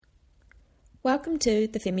Welcome to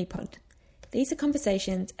the Femi Pod. These are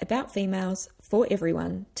conversations about females for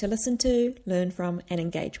everyone to listen to, learn from and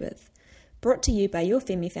engage with. Brought to you by your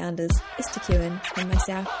Femi founders, Esther Kewen and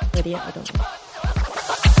myself, Lydia O'Donnell.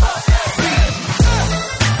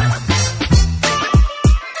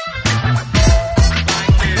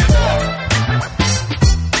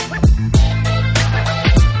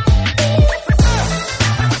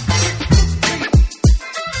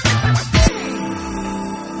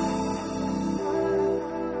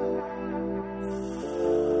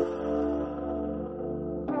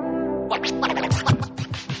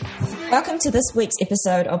 Welcome to this week's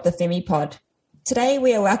episode of the Femi Pod. Today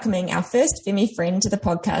we are welcoming our first Femi friend to the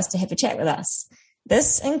podcast to have a chat with us.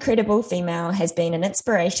 This incredible female has been an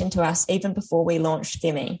inspiration to us even before we launched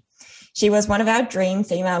Femi. She was one of our dream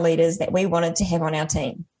female leaders that we wanted to have on our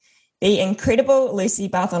team. The incredible Lucy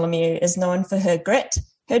Bartholomew is known for her grit,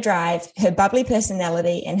 her drive, her bubbly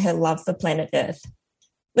personality and her love for planet Earth.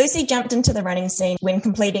 Lucy jumped into the running scene when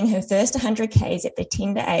completing her first 100 Ks at the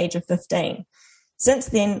tender age of 15. Since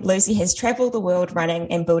then, Lucy has travelled the world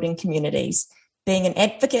running and building communities, being an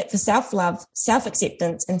advocate for self-love,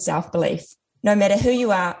 self-acceptance and self-belief, no matter who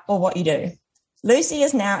you are or what you do. Lucy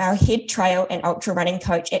is now our head trail and ultra running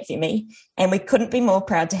coach at Femi, and we couldn't be more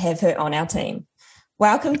proud to have her on our team.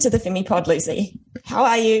 Welcome to the Femi Pod, Lucy. How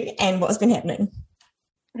are you and what's been happening?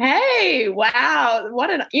 Hey, wow. What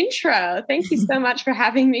an intro. Thank you so much for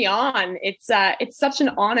having me on. It's such an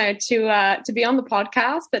honor to be on the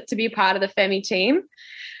podcast, but to be a part of the Femi team.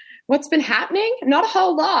 What's been happening? Not a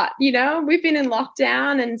whole lot. We've been in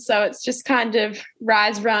lockdown and so it's just kind of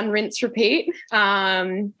rise, run, rinse, repeat. But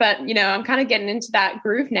I'm kind of getting into that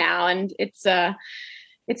groove now and it's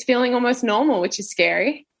feeling almost normal, which is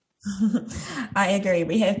scary. I agree.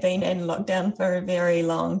 We have been in lockdown for a very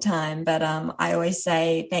long time, but I always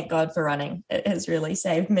say thank God for running. It has really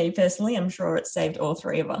saved me personally. I'm sure it's saved all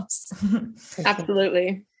three of us.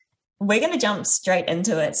 Absolutely. We're going to jump straight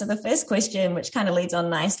into it. So the first question, which kind of leads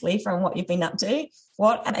on nicely from what you've been up to,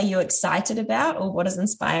 what are you excited about or what is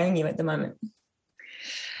inspiring you at the moment?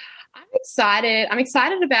 I'm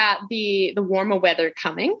excited about the warmer weather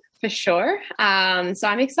coming. For sure. So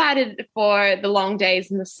I'm excited for the long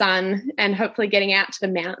days in the sun and hopefully getting out to the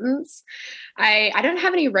mountains. I don't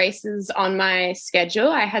have any races on my schedule.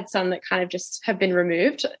 I had some that kind of just have been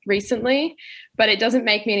removed recently, but it doesn't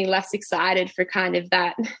make me any less excited for kind of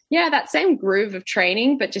that same groove of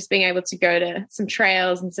training, but just being able to go to some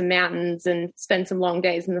trails and some mountains and spend some long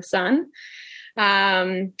days in the sun.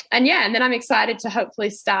 And then I'm excited to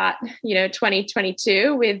hopefully start,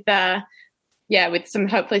 2022 with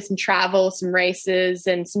hopefully some travel, some races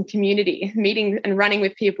and some community. Meeting and running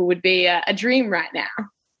with people would be a dream right now.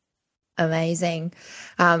 Amazing.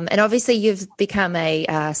 And obviously you've become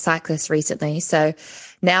a cyclist recently. So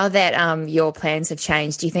now that your plans have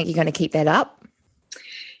changed, do you think you're going to keep that up?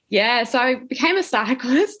 Yeah, so I became a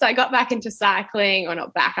cyclist. I got back into cycling, or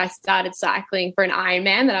not back, I started cycling for an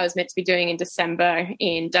Ironman that I was meant to be doing in December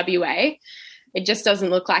in WA. It just doesn't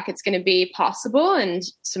look like it's going to be possible and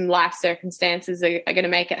some life circumstances are going to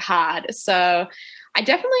make it hard. So I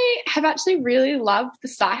definitely have actually really loved the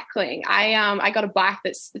cycling. I got a bike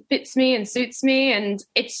that fits me and suits me. And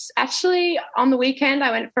it's actually on the weekend,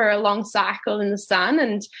 I went for a long cycle in the sun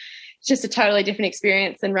and it's just a totally different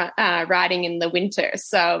experience than riding in the winter.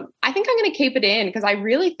 So I think I'm going to keep it in because I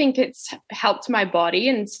really think it's helped my body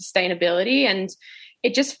and sustainability and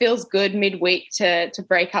it just feels good midweek to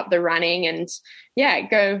break up the running and,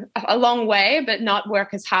 go a long way, but not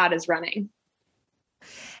work as hard as running.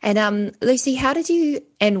 And Lucy, how did you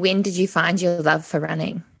and when did you find your love for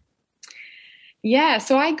running? Yeah,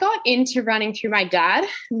 so I got into running through my dad.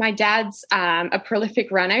 My dad's a prolific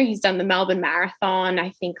runner. He's done the Melbourne Marathon, I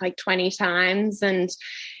think, like 20 times. And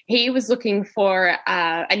he was looking for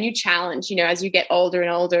a new challenge. As you get older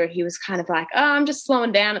and older, he was kind of like, I'm just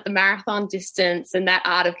slowing down at the marathon distance. And that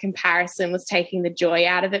art of comparison was taking the joy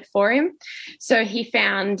out of it for him. So he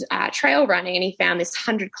found trail running and he found this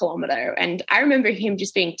 100-kilometer. And I remember him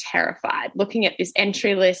just being terrified, looking at this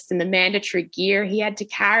entry list and the mandatory gear he had to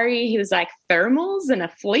carry. He was like, thermals and a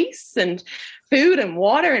fleece and food and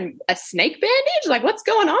water and a snake bandage, like what's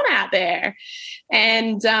going on out there?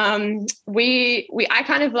 And I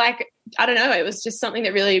kind of like, I don't know, it was just something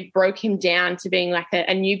that really broke him down to being like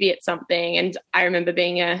a newbie at something. And I remember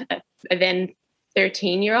being a then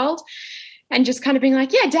 13-year-old and just kind of being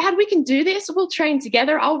like, yeah, Dad, we can do this. We'll train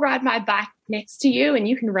together. I'll ride my bike next to you and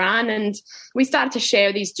you can run. And we started to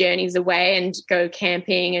share these journeys away and go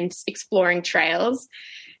camping and exploring trails.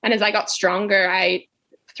 And as I got stronger,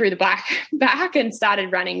 through the back and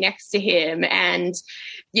started running next to him. And,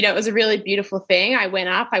 you know, it was a really beautiful thing. I went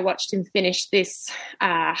up, I watched him finish this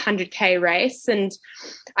 100K race, and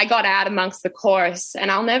I got out amongst the course. And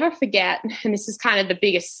I'll never forget, and this is kind of the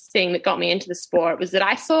biggest thing that got me into the sport, was that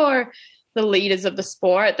I saw the leaders of the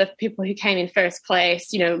sport, the people who came in first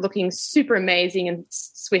place, you know, looking super amazing and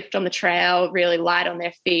swift on the trail, really light on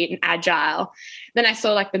their feet and agile. Then I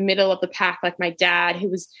saw like the middle of the pack, like my dad, who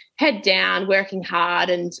was head down, working hard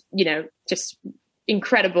and, you know, just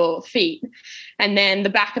incredible feat. And then the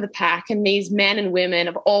back of the pack, and these men and women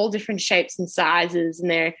of all different shapes and sizes, and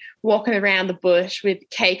they're walking around the bush with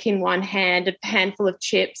cake in one hand, a handful of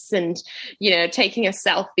chips, and, you know, taking a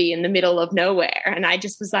selfie in the middle of nowhere. And I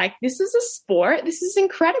just was like, this is a sport. This is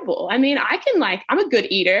incredible. I mean, I'm a good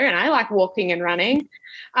eater and I like walking and running.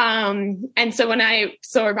 And so when I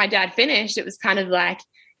saw my dad finish, it was kind of like,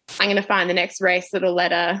 I'm going to find the next race that'll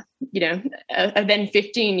let a then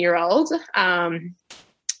 15-year-old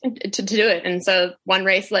to do it. And so one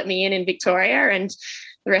race let me in Victoria, and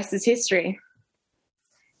the rest is history.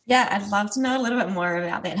 Yeah, I'd love to know a little bit more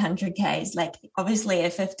about that 100Ks. Like, obviously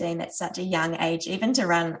at 15, that's such a young age. Even to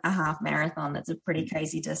run a half marathon, that's a pretty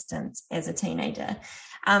crazy distance as a teenager.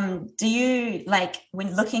 Do you, like,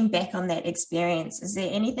 when looking back on that experience, is there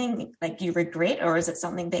anything like you regret, or is it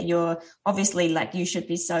something that you're obviously, like, you should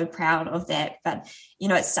be so proud of that, but, you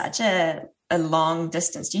know, it's such a long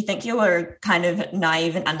distance. Do you think you were kind of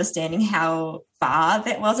naive in understanding how far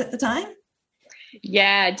that was at the time?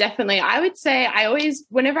 Yeah, definitely. I would say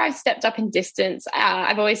whenever I've stepped up in distance,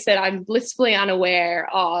 I've always said I'm blissfully unaware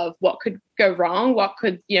of what could go wrong, what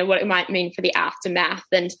it might mean for the aftermath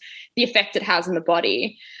and the effect it has on the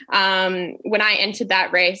body. When I entered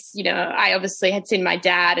that race, you know, I obviously had seen my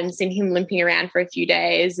dad and seen him limping around for a few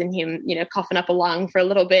days, and him, you know, coughing up a lung for a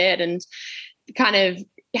little bit, and kind of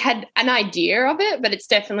had an idea of it, but it's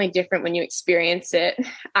definitely different when you experience it.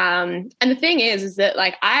 And the thing is that,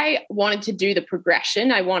 like, I wanted to do the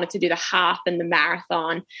progression. I wanted to do the half and the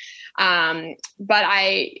marathon. But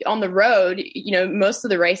on the road, you know, most of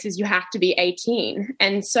the races you have to be 18.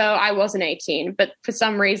 And so I wasn't 18, but for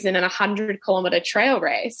some reason in a 100-kilometer trail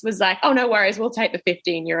race was like, oh, no worries, we'll take the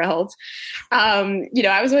 15-year-olds. You know,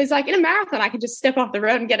 I was always like, in a marathon, I could just step off the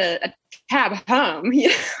road and get a cab home,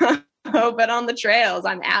 you know? But on the trails,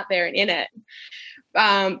 I'm out there and in it.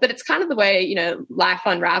 But it's kind of the way, you know, life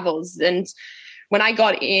unravels. And when I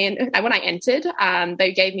entered,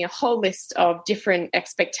 they gave me a whole list of different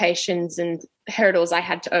expectations and hurdles I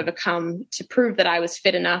had to overcome to prove that I was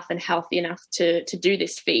fit enough and healthy enough to do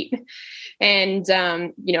this feat. And,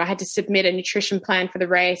 you know, I had to submit a nutrition plan for the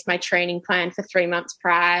race, my training plan for 3 months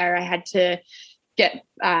prior. I had to get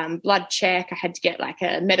blood check. I had to get like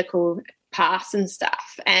a medical pass and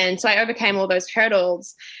stuff. And so I overcame all those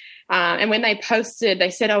hurdles. And when they posted, they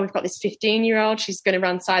said, oh, we've got this 15-year-old. She's going to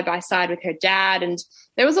run side by side with her dad. And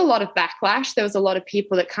there was a lot of backlash. There was a lot of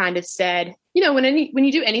people that kind of said, you know, when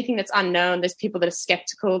you do anything that's unknown, there's people that are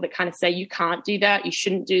skeptical that kind of say, you can't do that. You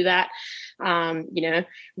shouldn't do that. You know,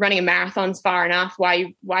 running a marathon's far enough.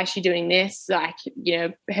 Why is she doing this? Like, you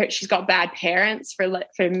know, she's got bad parents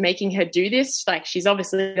for making her do this. Like, she's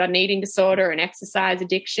obviously got an eating disorder, an exercise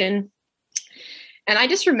addiction. And I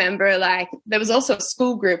just remember, like, there was also a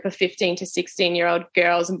school group of 15 to 16-year-old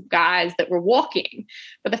girls and guys that were walking.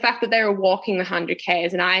 But the fact that they were walking the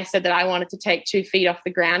 100Ks, and I said that I wanted to take 2 feet off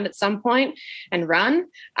the ground at some point and run,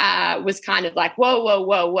 was kind of like,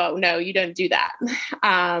 whoa, no, you don't do that.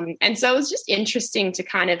 And so it was just interesting to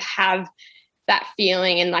kind of have that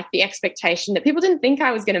feeling and, like, the expectation that people didn't think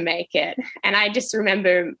I was going to make it. And I just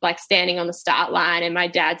remember, like, standing on the start line and my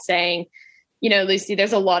dad saying, you know, Lucy,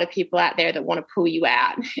 there's a lot of people out there that want to pull you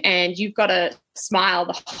out, and you've got to smile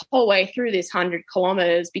the whole way through this 100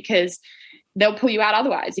 kilometers because they'll pull you out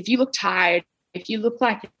otherwise. If you look tired, if you look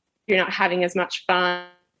like you're not having as much fun,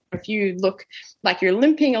 if you look like you're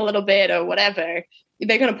limping a little bit or whatever,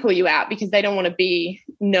 they're going to pull you out because they don't want to be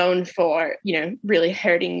known for, you know, really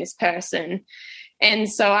hurting this person. And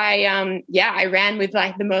so I ran with,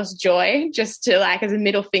 like, the most joy, just to, like, as a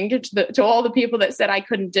middle finger to all the people that said I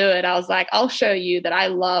couldn't do it. I was like, I'll show you that I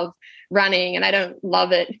love running, and I don't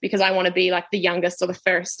love it because I want to be, like, the youngest or the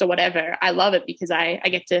first or whatever. I love it because I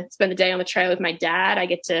get to spend the day on the trail with my dad. I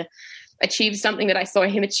get to achieve something that I saw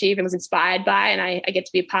him achieve and was inspired by, and I get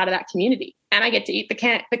to be a part of that community, and I get to eat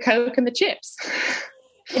the Coke and the chips.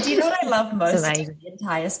 Do you know what I love most of the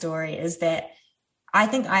entire story is that I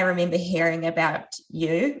think I remember hearing about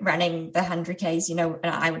you running the 100Ks, you know,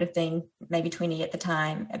 and I would have been maybe 20 at the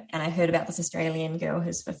time. And I heard about this Australian girl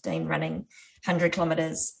who's 15 running 100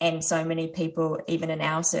 kilometers. And so many people, even in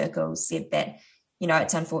our circles, said that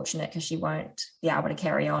it's unfortunate because she won't be able to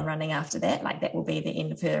carry on running after that. Like, that will be the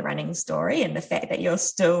end of her running story. And the fact that you're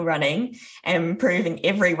still running and proving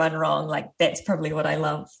everyone wrong, like, that's probably what I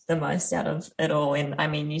love the most out of it all. And I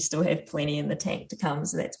mean, you still have plenty in the tank to come,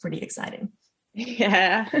 so that's pretty exciting.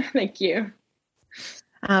 Yeah, thank you.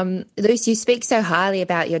 Luce, you speak so highly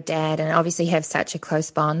about your dad and obviously have such a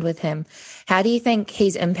close bond with him. How do you think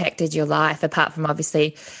he's impacted your life, apart from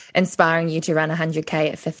obviously inspiring you to run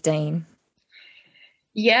 100K at 15?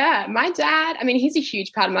 Yeah, my dad, I mean, he's a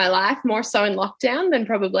huge part of my life, more so in lockdown than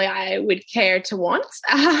probably I would care to want.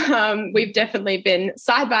 We've definitely been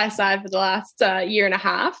side by side for the last year and a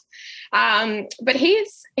half. But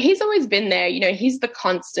he's always been there. He's the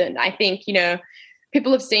constant. I think,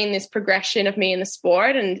 people have seen this progression of me in the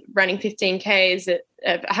sport and running 15Ks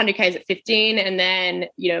at 100Ks at 15, and then,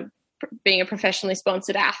 being a professionally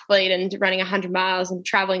sponsored athlete and running 100 miles and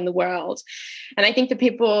traveling the world. And I think that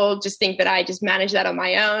people just think that I just manage that on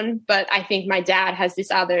my own. But I think my dad has this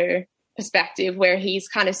other perspective where he's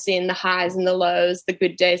kind of seen the highs and the lows, the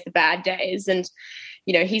good days, the bad days. And,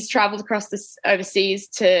 he's traveled across this overseas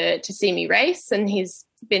to see me race, and he's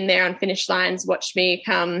been there on finish lines, watched me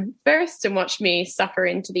come first and watched me suffer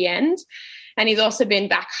into the end. And he's also been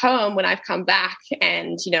back home when I've come back,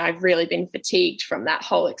 and, I've really been fatigued from that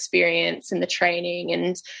whole experience and the training,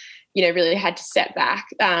 and, really had to set back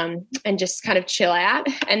and just kind of chill out.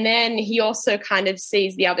 And then he also kind of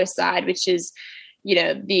sees the other side, which is,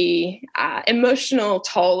 the emotional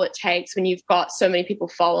toll it takes when you've got so many people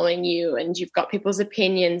following you and you've got people's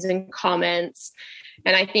opinions and comments.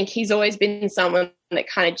 And I think he's always been someone that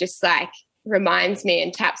kind of just like reminds me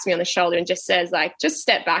and taps me on the shoulder and just says, like, just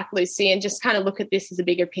step back, Lucy, and just kind of look at this as a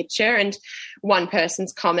bigger picture. And one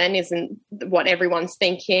person's comment isn't what everyone's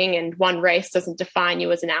thinking, and one race doesn't define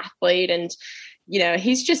you as an athlete. And,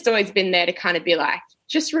 he's just always been there to kind of be like,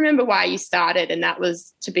 just remember why you started. And that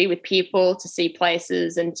was to be with people, to see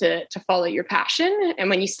places, and to follow your passion. And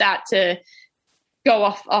when you start to go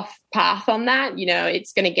off path on that,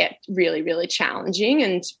 it's going to get really, really challenging.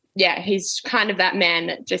 And yeah, he's kind of that man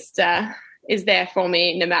that just is there for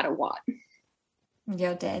me no matter what.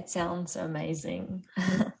 Your dad sounds amazing.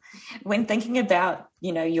 When thinking about,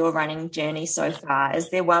 your running journey so far, is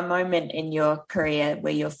there one moment in your career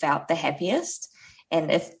where you felt the happiest? And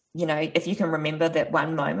if you can remember that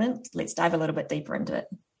one moment, let's dive a little bit deeper into it.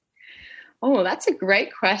 Oh, that's a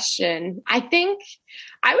great question. I think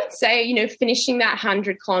I would say, finishing that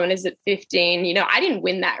 100 kilometers at 15, I didn't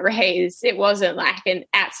win that race. It wasn't like an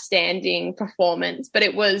outstanding performance, but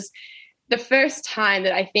it was the first time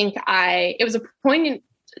that I think it was a poignant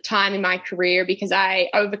time in my career, because I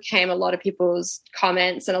overcame a lot of people's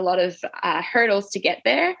comments and a lot of hurdles to get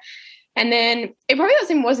there. And then it probably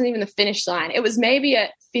wasn't even the finish line. It was maybe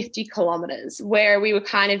at 50 kilometers where we were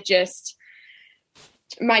kind of just,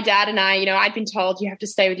 my dad and I, I'd been told you have to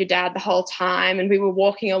stay with your dad the whole time. And we were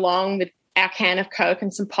walking along with our can of Coke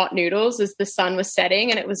and some pot noodles as the sun was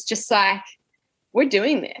setting. And it was just like, we're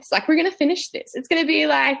doing this. Like, we're going to finish this. It's going to be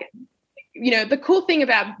like, the cool thing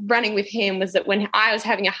about running with him was that when I was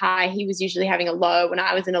having a high, he was usually having a low. When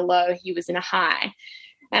I was in a low, he was in a high.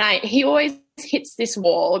 And he always hits this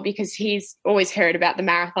wall because he's always heard about the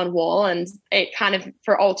marathon wall. And it kind of,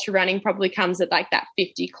 for ultra running, probably comes at like that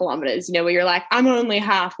 50 kilometers, where you're like, I'm only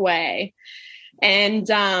halfway. And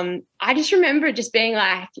I just remember just being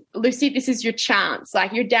like, Lucy, this is your chance.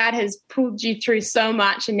 Like, your dad has pulled you through so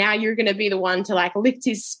much, and now you're going to be the one to like lift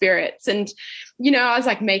his spirits. And, I was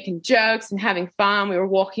like making jokes and having fun. We were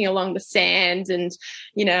walking along the sand and,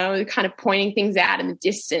 kind of pointing things out in the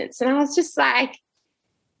distance. And I was just like,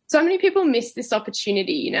 so many people miss this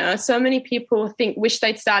opportunity, so many people wish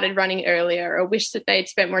they'd started running earlier, or wish that they'd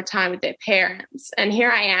spent more time with their parents. And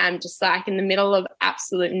here I am, just like in the middle of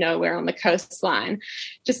absolute nowhere on the coastline,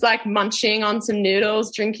 just like munching on some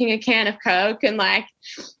noodles, drinking a can of Coke, and like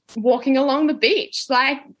walking along the beach,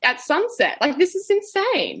 like at sunset. Like, this is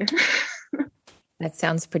insane. That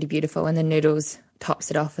sounds pretty beautiful. And the noodles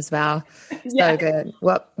tops it off as well. Yeah. So good.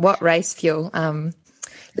 What race fuel.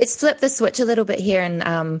 Let's flip the switch a little bit here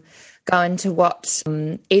and go into what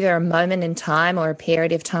either a moment in time or a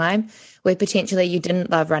period of time where potentially you didn't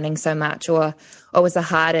love running so much, or was the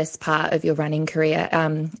hardest part of your running career,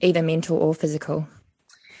 either mental or physical.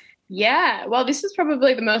 Yeah, well, this is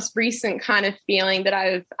probably the most recent kind of feeling that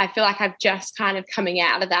I feel like I've just kind of coming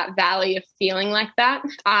out of that valley of feeling like that.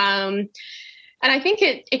 And I think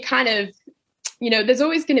it kind of, there's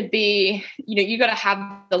always going to be, you got to have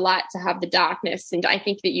the light to have the darkness. And I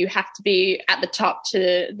think that you have to be at the top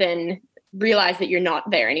to then realize that you're not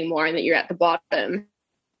there anymore and that you're at the bottom.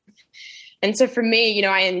 And so for me,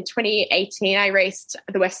 in 2018, I raced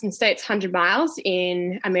the Western States 100 miles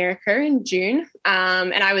in America in June.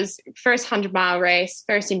 And I was first 100-mile race,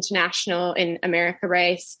 first international in America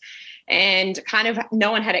race. And kind of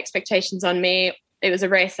no one had expectations on me. It was a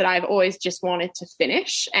race that I've always just wanted to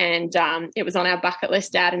finish. And it was on our bucket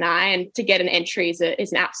list, Dad and I. And to get an entry is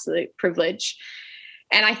an absolute privilege.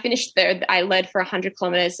 And I finished third. I led for 100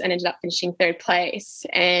 kilometers and ended up finishing third place.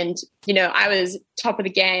 And, I was top of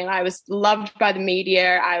the game. I was loved by the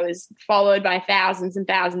media. I was followed by thousands and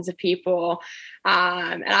thousands of people.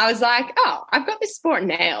 And I was like, oh, I've got this sport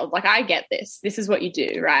nailed. Like, I get this. This is what you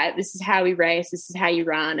do, right? This is how we race. This is how you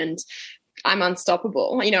run. And I'm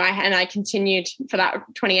unstoppable. I continued for that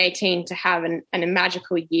 2018 to have a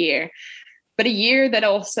magical year. But a year that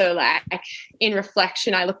also, like, in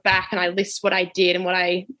reflection, I look back and I list what I did and what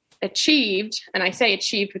I achieved. And I say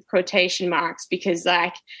achieved with quotation marks because,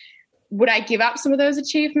 like, would I give up some of those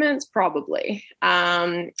achievements? Probably.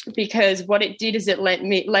 Because what it did is it led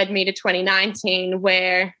me to 2019,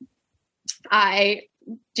 where I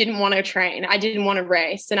didn't want to train. I didn't want to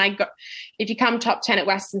race. And if you come top 10 at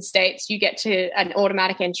Western States, you get to an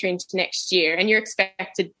automatic entry into next year, and you're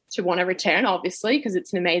expected to want to return, obviously, because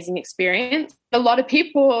it's an amazing experience. A lot of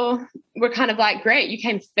people were kind of like, great, you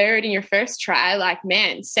came third in your first try. Like,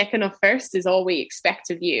 man, second or first is all we expect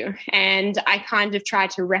of you. And I kind of tried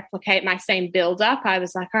to replicate my same build up. I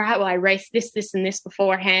was like, all right, well, I raced this, and this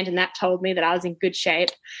beforehand, and that told me that I was in good shape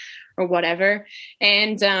or whatever.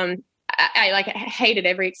 And, I hated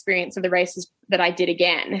every experience of the races that I did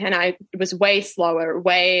again. And I was way slower,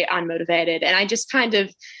 way unmotivated. And I just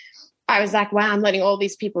I was like, wow, I'm letting all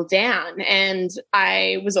these people down. And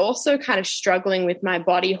I was also kind of struggling with my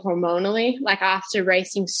body hormonally. Like, after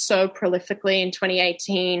racing so prolifically in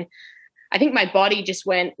 2018, I think my body just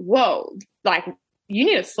went, whoa, like, you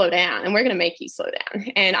need to slow down, and we're going to make you slow down.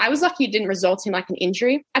 And I was lucky it didn't result in like an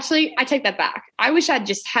injury. Actually, I take that back. I wish I'd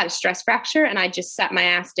just had a stress fracture and I just sat my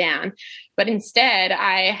ass down. But instead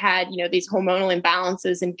I had, these hormonal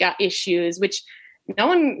imbalances and gut issues, which no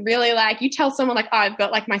one really, like, you tell someone like, oh, I've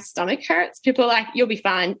got, like, my stomach hurts. People are like, you'll be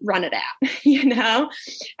fine, run it out,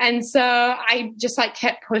 And so I just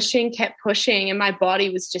kept pushing. And my body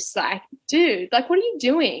was just like, dude, like, what are you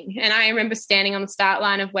doing? And I remember standing on the start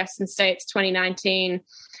line of Western States 2019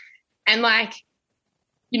 and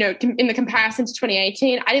in the comparison to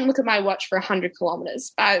 2018, I didn't look at my watch for 100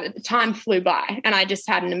 kilometers. The time flew by, and I just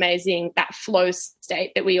had an amazing, that flow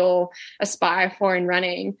state that we all aspire for in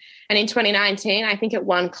running. And in 2019, I think at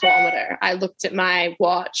 1 kilometer, I looked at my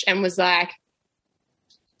watch and was like,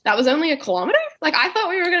 that was only a kilometer? Like, I thought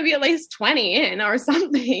we were going to be at least 20 in or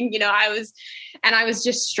something. I was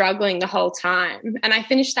just struggling the whole time. And I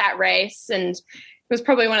finished that race, and it was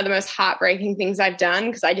probably one of the most heartbreaking things I've done,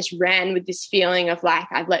 because I just ran with this feeling of like,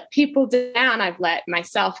 I've let people down. I've let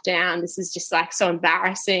myself down. This is just like so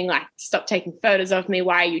embarrassing. Like, stop taking photos of me.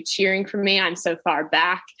 Why are you cheering for me? I'm so far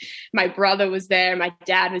back. My brother was there. My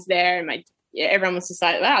dad was there. And everyone was just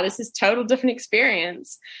like, wow, this is total different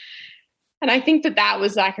experience. And I think that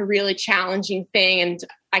was like a really challenging thing. And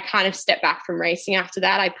I kind of stepped back from racing after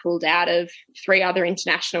that. I pulled out of 3 other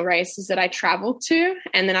international races that I traveled to.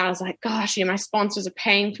 And then I was like, gosh, my sponsors are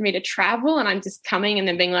paying for me to travel, and I'm just coming and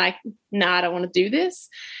then being like, nah, I don't want to do this.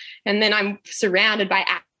 And then I'm surrounded by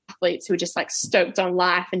athletes who are just like stoked on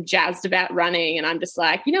life and jazzed about running. And I'm just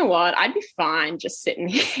like, you know what? I'd be fine just sitting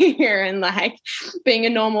here and like being a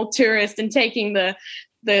normal tourist and taking the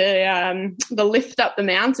lift up the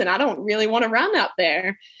mountain. I don't really want to run up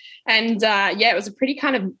there. And it was a pretty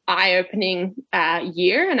kind of eye-opening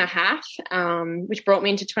year and a half, which brought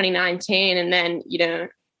me into 2019. And then,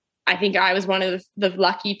 I think I was one of the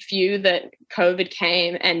lucky few that COVID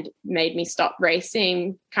came and made me stop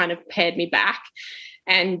racing, kind of pared me back.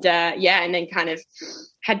 And and then kind of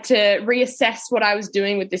had to reassess what I was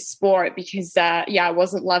doing with this sport, because I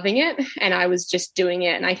wasn't loving it and I was just doing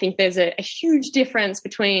it. And I think there's a huge difference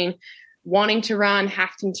between wanting to run,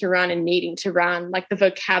 having to run, and needing to run. Like, the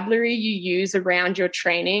vocabulary you use around your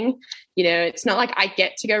training, it's not like I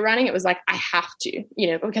get to go running. It was like, I have to,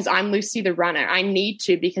 because I'm Lucy the runner. I need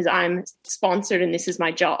to, because I'm sponsored and this is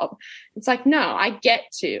my job. It's like, no, I get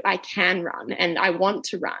to, I can run and I want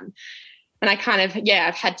to run. And I kind of,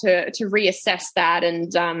 I've had to reassess that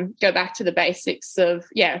and go back to the basics of,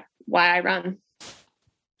 why I run.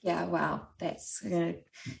 Yeah, wow. That's an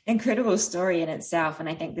incredible story in itself. And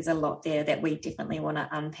I think there's a lot there that we definitely want to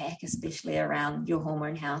unpack, especially around your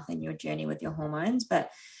hormone health and your journey with your hormones. But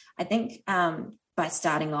I think by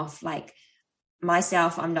starting off, like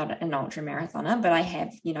myself, I'm not an ultra marathoner, but I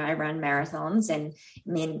have, I run marathons, and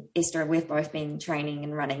me and Esther, we've both been training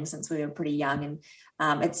and running since we were pretty young.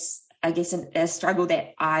 And it's I guess, a struggle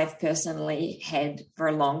that I've personally had for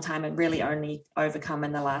a long time and really only overcome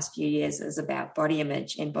in the last few years is about body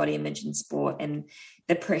image and body image in sport, and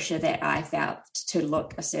the pressure that I felt to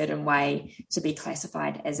look a certain way to be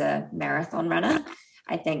classified as a marathon runner.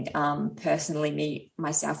 I think personally,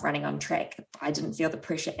 myself running on track, I didn't feel the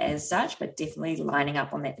pressure as such, but definitely lining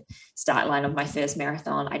up on that start line of my first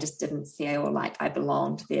marathon, I just didn't feel like I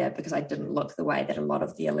belonged there because I didn't look the way that a lot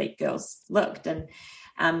of the elite girls looked. And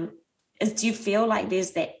do you feel like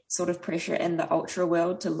there's that sort of pressure in the ultra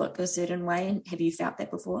world to look a certain way? Have you felt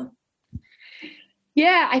that before?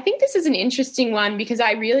 Yeah, I think this is an interesting one because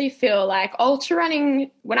I really feel like ultra running,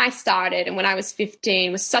 when I started and when I was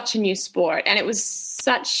 15, was such a new sport, and it was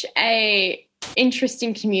such a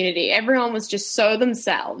interesting community. Everyone was just so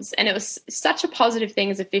themselves, and it was such a positive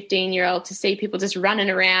thing as a 15-year-old to see people just running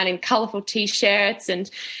around in colorful t-shirts and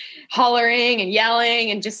hollering and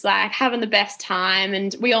yelling and just like having the best time.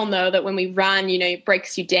 And we all know that when we run, you know, it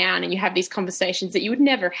breaks you down and you have these conversations that you would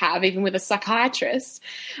never have even with a psychiatrist.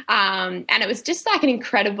 And it was just like an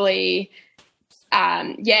incredibly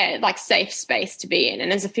like safe space to be in.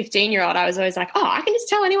 And as a 15-year-old, I was always like, oh, I can just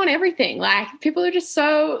tell anyone everything. Like, people are just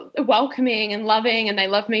so welcoming and loving, and they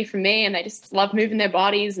love me for me, and they just love moving their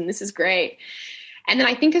bodies, and this is great. And then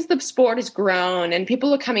I think as the sport has grown and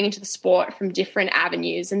people are coming into the sport from different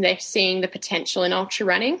avenues, and they're seeing the potential in ultra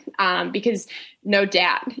running, because no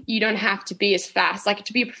doubt you don't have to be as fast. Like,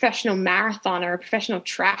 to be a professional marathoner or a professional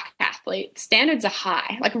track athlete, standards are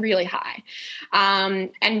high, like really high.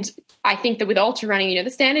 And I think that with ultra running, you know,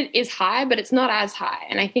 the standard is high, but it's not as high.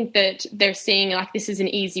 And I think that they're seeing like, this is an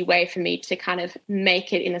easy way for me to kind of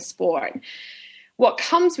make it in a sport. What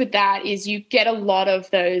comes with that is you get a lot of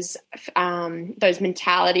those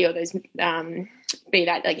mentality, or those, be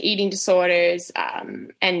that like eating disorders,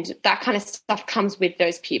 and that kind of stuff comes with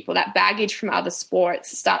those people. That baggage from other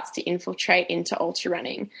sports starts to infiltrate into ultra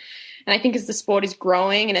running. And I think as the sport is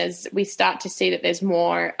growing and as we start to see that there's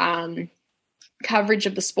more coverage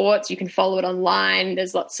of the sports, you can follow it online.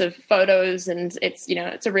 There's lots of photos, and it's, you know,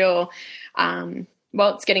 it's a real,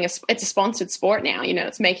 it's a sponsored sport now, you know,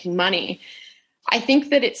 it's making money. I think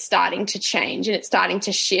that it's starting to change and it's starting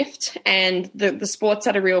to shift, and the sport's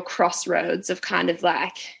at a real crossroads of kind of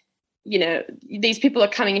like, you know, these people are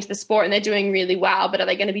coming into the sport and they're doing really well, but are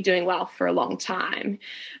they going to be doing well for a long time?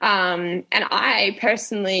 And I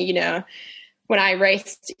personally, you know, when I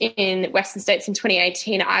raced in Western States in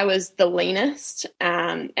 2018, I was the leanest,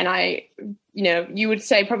 and I, you know, you would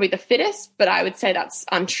say probably the fittest, but I would say that's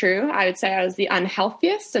untrue. I would say I was the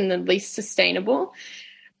unhealthiest and the least sustainable.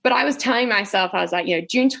 But I was telling myself, I was like, you know,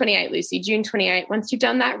 June 28, Lucy, June 28, once you've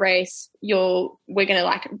done that race, we're going to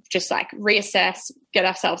like, just like reassess, get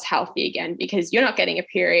ourselves healthy again, because you're not getting a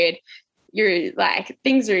period. You're like,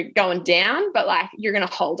 things are going down, but like, you're going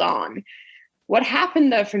to hold on. What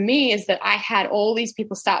happened though for me is that I had all these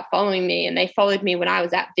people start following me, and they followed me when I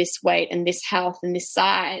was at this weight and this health and this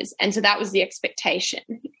size. And so that was the expectation.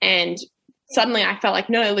 And suddenly I felt like,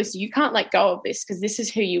 no, Lucy, you can't let go of this, because this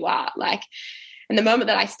is who you are. Like, and the moment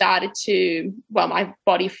that I started to, my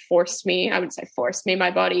body forced me, I wouldn't say forced me,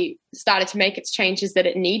 my body started to make its changes that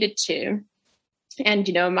it needed to. And,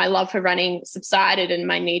 you know, my love for running subsided, and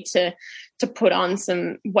my need to put on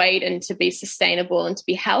some weight and to be sustainable and to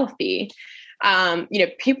be healthy. You know,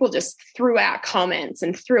 people just threw out comments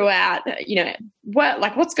and threw out, you know,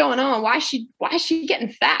 what's going on? Why is she getting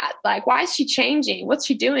fat? Like, why is she changing? What's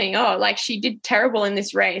she doing? Oh, like, she did terrible in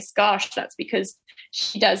this race. Gosh, that's because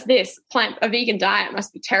she does this. A vegan diet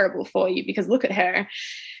must be terrible for you, because look at her.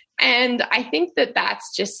 And I think that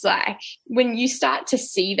that's just like, when you start to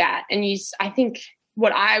see that, and I think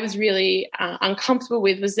what I was really uncomfortable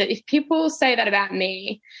with was that if people say that about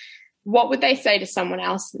me, what would they say to someone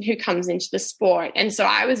else who comes into the sport? And so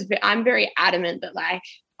I'm very adamant that, like,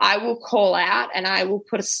 I will call out and I will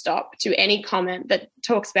put a stop to any comment that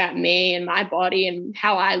talks about me and my body and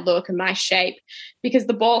how I look and my shape, because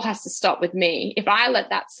the ball has to stop with me. If I let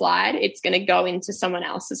that slide, it's going to go into someone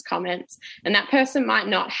else's comments, and that person might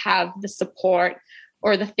not have the support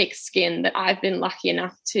or the thick skin that I've been lucky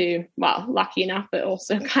enough, but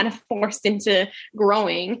also kind of forced into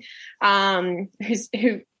growing,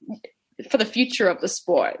 who for the future of the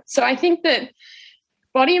sport. So I think that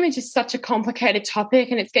body image is such a complicated topic,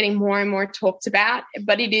 and it's getting more and more talked about,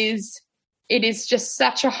 but it is just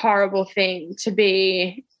such a horrible thing to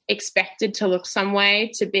be expected to look some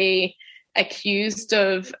way, to be accused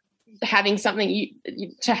of having something,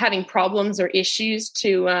 to having problems or issues,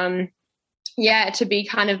 to be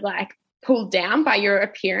kind of like pulled down by your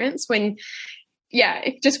appearance. When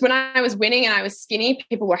I was winning and I was skinny,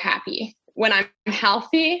 people were happy. When I'm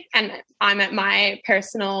healthy and I'm at my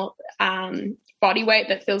personal body weight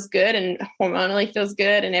that feels good and hormonally feels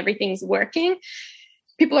good and everything's working,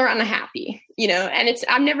 people are unhappy, and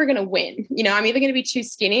I'm never going to win. I'm either going to be too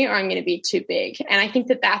skinny or I'm going to be too big. And I think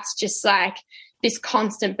that that's just like this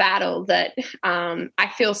constant battle that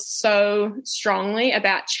I feel so strongly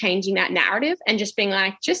about changing that narrative and just being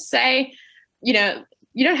like, just say, you don't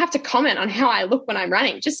have to comment on how I look when I'm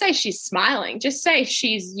running. Just say she's smiling. Just say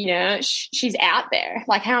she's, she's out there.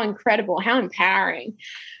 Like, how incredible, how empowering.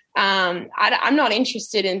 I'm not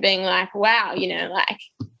interested in being like, wow, like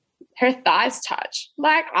her thighs touch.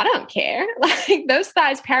 Like, I don't care. Like, those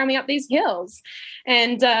thighs power me up these hills.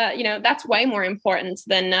 And, that's way more important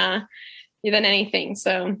than anything.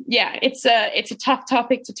 So yeah, it's a tough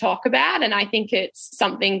topic to talk about. And I think it's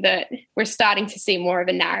something that we're starting to see more of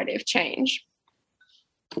a narrative change.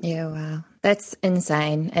 Yeah, wow. That's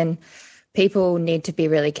insane. And people need to be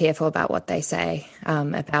really careful about what they say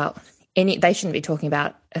about they shouldn't be talking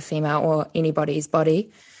about a female or anybody's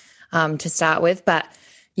body to start with. But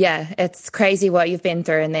yeah, it's crazy what you've been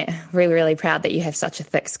through, and they're really, really proud that you have such a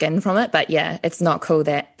thick skin from it. But yeah, it's not cool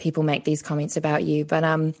that people make these comments about you. But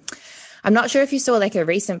I'm not sure if you saw like a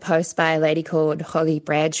recent post by a lady called Holly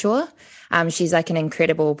Bradshaw. She's like an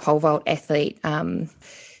incredible pole vault athlete.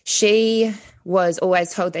 She was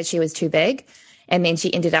always told that she was too big, and then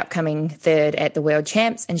she ended up coming third at the World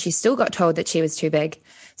Champs, and she still got told that she was too big.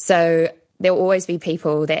 So there will always be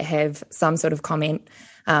people that have some sort of comment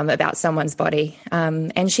about someone's body,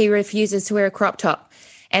 and she refuses to wear a crop top.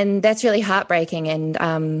 And that's really heartbreaking,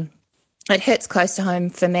 and it hits close to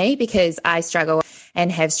home for me because I struggle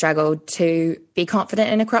and have struggled to be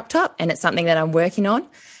confident in a crop top, and it's something that I'm working on.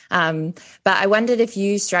 But I wondered if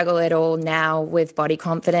you struggle at all now with body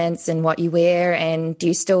confidence and what you wear, and do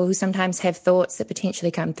you still sometimes have thoughts that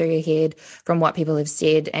potentially come through your head from what people have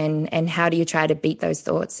said, and how do you try to beat those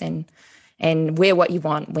thoughts and wear what you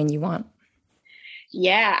want when you want?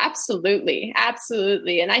 Yeah, absolutely.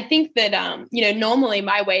 Absolutely. And I think that, normally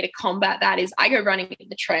my way to combat that is I go running in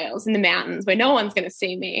the trails, in the mountains where no one's going to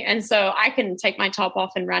see me. And so I can take my top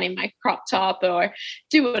off and run in my crop top or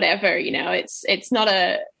do whatever, it's not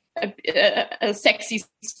a sexy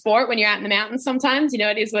sport when you're out in the mountains sometimes,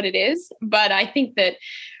 it is what it is. But I think that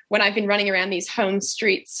when I've been running around these home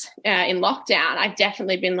streets in lockdown, I've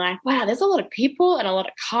definitely been like, wow, there's a lot of people and a lot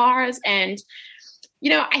of cars. And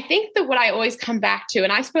I think that what I always come back to,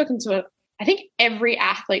 and I've spoken to, I think every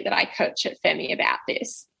athlete that I coach at Femi about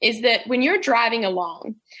this, is that when you're driving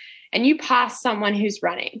along and you pass someone who's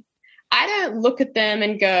running, I don't look at them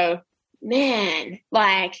and go, man,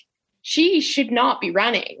 like she should not be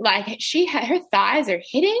running. Like her thighs are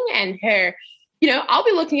hitting and her, I'll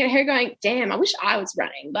be looking at her going, damn, I wish I was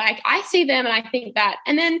running. Like I see them and I think that,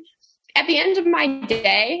 and then at the end of my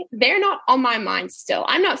day, they're not on my mind still.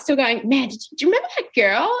 I'm not still going, man, do you remember that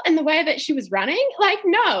girl and the way that she was running? Like,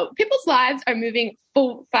 no, people's lives are moving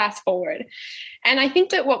fast forward. And I think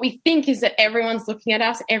that what we think is that everyone's looking at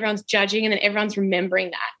us, everyone's judging, and then everyone's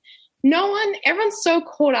remembering that. Everyone's so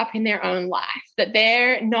caught up in their own life that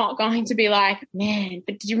they're not going to be like, man,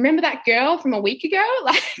 but did you remember that girl from a week ago?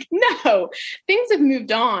 Like, no, things have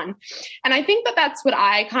moved on. And I think that that's what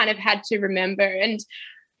I kind of had to remember. And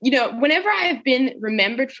whenever I have been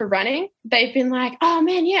remembered for running, they've been like, oh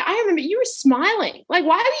man, yeah, I remember you were smiling. Like,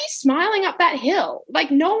 why were you smiling up that hill? Like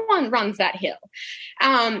no one runs that hill.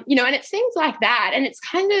 And it's things like that. And it's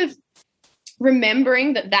kind of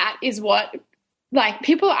remembering that is what, like,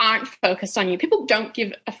 people aren't focused on you. People don't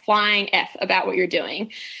give a flying F about what you're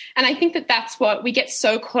doing. And I think that that's what we get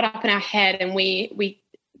so caught up in our head and we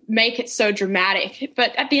make it so dramatic.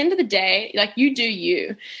 But at the end of the day, like, you do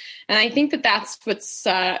you. And I think that that's what's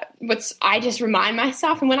I just remind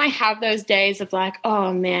myself. And when I have those days of like,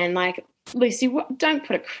 oh man, like, Lucy, don't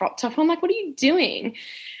put a crop top on. Like, what are you doing?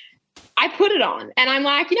 I put it on and I'm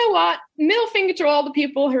like, you know what? Middle finger to all the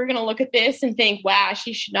people who are going to look at this and think, wow,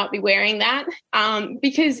 she should not be wearing that.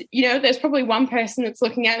 Because, there's probably one person that's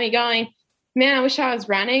looking at me going, man, I wish I was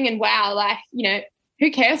running. And wow, like,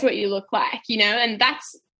 who cares what you look like, and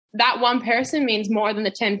that one person means more than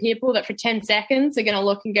the 10 people that for 10 seconds are going to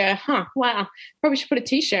look and go, wow, probably should put a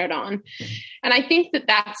t-shirt on. Mm-hmm. And I think that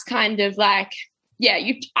that's kind of like, yeah,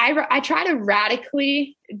 I try to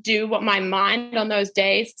radically do what my mind on those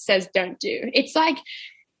days says don't do. It's like,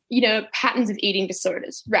 patterns of eating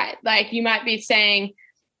disorders, right? Like you might be saying,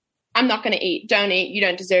 I'm not going to eat, don't eat, you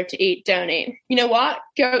don't deserve to eat, don't eat. You know what?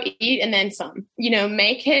 Go eat and then some,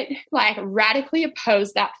 make it like radically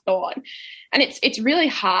oppose that thought. And it's really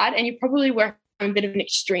hard and you probably work a bit of an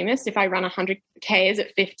extremist. If I run 100 Ks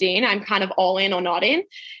at 15, I'm kind of all in or not in.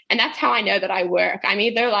 And that's how I know that I work. I'm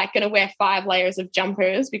either like going to wear 5 layers of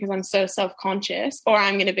jumpers because I'm so self-conscious, or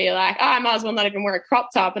I'm going to be like, oh, I might as well not even wear a crop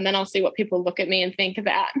top, and then I'll see what people look at me and think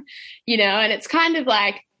about, and it's kind of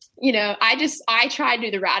like, I try to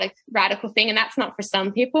do the radical thing, and that's not for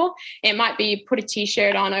some people. It might be put a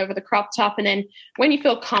t-shirt on over the crop top, and then when you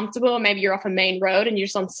feel comfortable, maybe you're off a main road and you're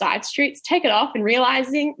just on side streets, take it off and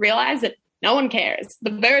realize that no one cares.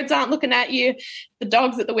 The birds aren't looking at you. The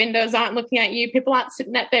dogs at the windows aren't looking at you. People aren't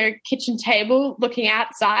sitting at their kitchen table looking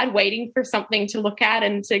outside, waiting for something to look at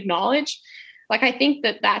and to acknowledge. Like, I think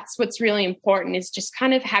that that's what's really important, is just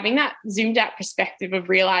kind of having that zoomed out perspective of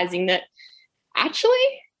realizing that actually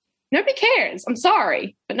nobody cares. I'm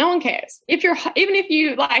sorry, but no one cares. Even if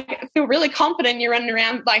you like feel really confident, you're running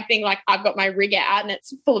around like being like, I've got my rig out and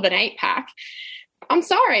it's full of an 8-pack. I'm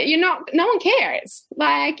sorry, no one cares.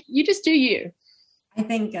 Like, you just do you. I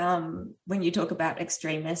think when you talk about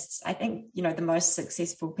extremists, I think, the most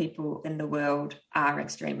successful people in the world are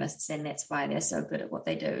extremists, and that's why they're so good at what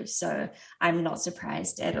they do. So I'm not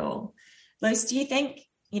surprised at all. Luce, do you think,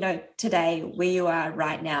 today, where you are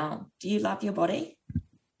right now, do you love your body?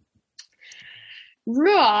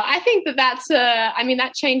 I think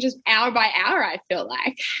that changes hour by hour. I feel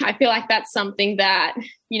like that's something that,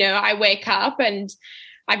 I wake up and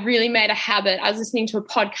I've really made a habit. I was listening to a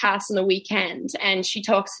podcast on the weekend, and she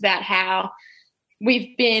talks about how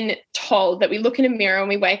we've been told that we look in a mirror and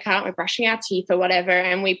we wake up, we're brushing our teeth or whatever,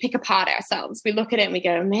 and we pick apart ourselves. We look at it and we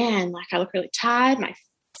go, man, like, I look really tired. My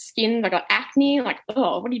skin, I got acne. Like,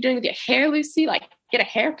 oh, what are you doing with your hair, Lucy? Like, get a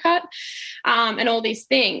haircut, and all these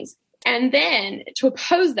things. And then to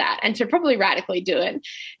oppose that and to probably radically do it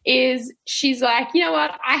is, she's like, you know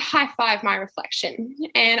what? I high five my reflection.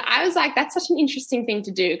 And I was like, that's such an interesting thing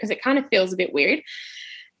to do, because it kind of feels a bit weird.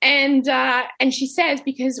 And she says,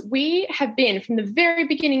 because we have been from the very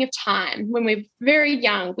beginning of time, when we're very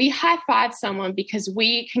young, we high-five someone because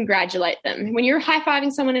we congratulate them. When you're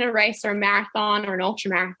high-fiving someone in a race or a marathon or an ultra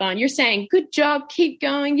marathon, you're saying, good job, keep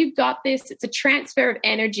going, you got this. It's a transfer of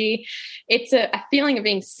energy. It's a feeling of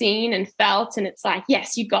being seen and felt, and it's like,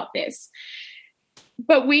 yes, you got this.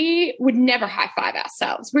 But we would never high-five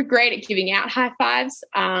ourselves. We're great at giving out high-fives,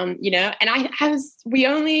 and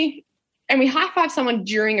we high-five someone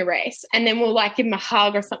during a race, and then we'll like give them a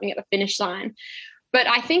hug or something at the finish line. But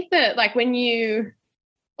I think that, like, when you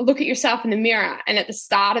look at yourself in the mirror and at the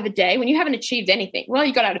start of the day, when you haven't achieved anything, well,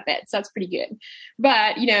 you got out of bed, so that's pretty good.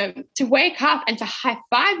 But, to wake up and to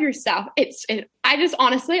high-five yourself, I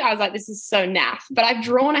was like, this is so naff. But I've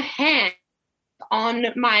drawn a hand on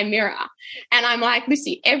my mirror, and I'm like,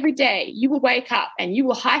 Lucy, every day you will wake up and you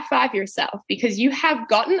will high five yourself, because you have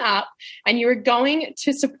gotten up and you're going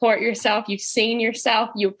to support yourself. You've seen yourself,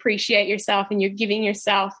 you appreciate yourself, and you're giving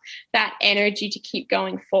yourself that energy to keep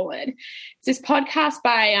going forward. It's this podcast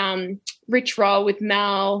by Rich Roll with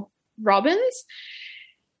Mel Robbins.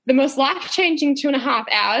 The most life-changing 2.5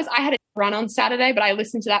 hours. I had a run on Saturday, but I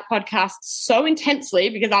listened to that podcast so intensely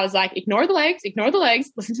because I was like, ignore the legs,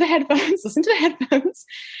 listen to the headphones.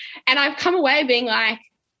 And I've come away being like,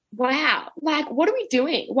 wow, like, what are we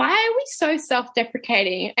doing? Why are we so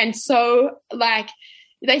self-deprecating? And so, like,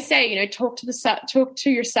 they say, talk to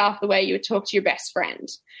yourself the way you would talk to your best friend.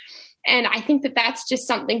 And I think that that's just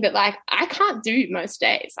something that, like, I can't do most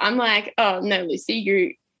days. I'm like, oh no, Lucy,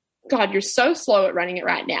 you're so slow at running it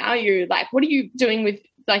right now. You're like, what are you doing with,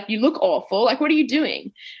 like, you look awful. Like, what are you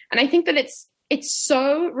doing? And I think that it's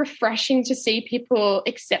so refreshing to see people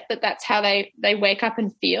accept that that's how they wake up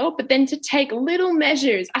and feel, but then to take little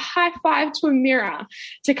measures, a high five to a mirror,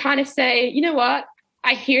 to kind of say, you know what?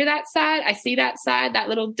 I hear that side. I see that side, that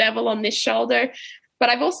little devil on this shoulder, but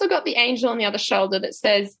I've also got the angel on the other shoulder that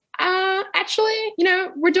says, actually,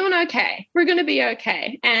 we're doing okay. We're going to be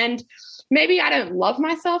okay. And maybe I don't love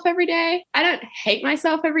myself every day. I don't hate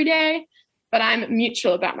myself every day, but I'm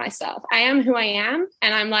mutual about myself. I am who I am,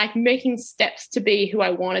 and I'm like making steps to be who I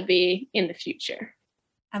want to be in the future.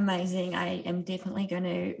 Amazing. I am definitely going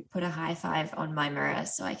to put a high five on my mirror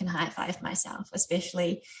so I can high five myself,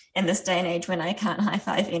 especially in this day and age when I can't high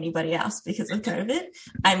five anybody else because of COVID.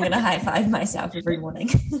 I'm going to high five myself every morning.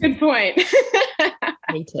 Good point.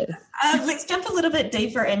 Me too. Let's jump a little bit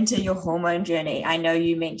deeper into your hormone journey. I know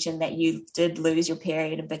you mentioned that you did lose your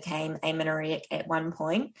period and became amenorrheic at one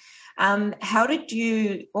point.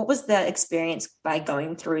 What was the experience by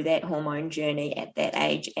going through that hormone journey at that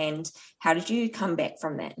age, and how did you come back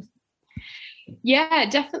from that? Yeah,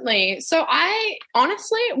 definitely. So I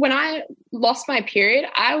honestly, when I lost my period,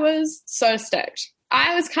 I was so stoked.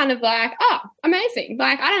 I was kind of like, oh, amazing.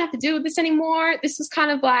 Like, I don't have to deal with this anymore. This was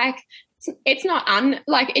kind of like it's not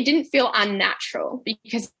it didn't feel unnatural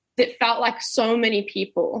because it felt like so many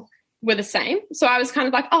people were the same. So I was kind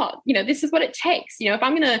of like, oh, this is what it takes. If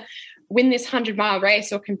I'm going to win this 100-mile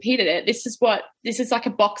race or compete at it, this is like a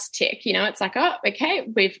box tick. It's like, oh, okay,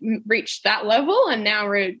 we've reached that level and now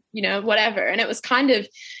we're, whatever. And it was kind of,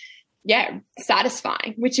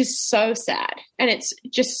 satisfying, which is so sad. And it's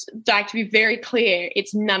just like, to be very clear,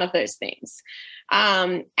 it's none of those things.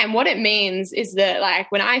 And what it means is that,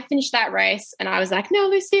 like, when I finished that race and I was like, no,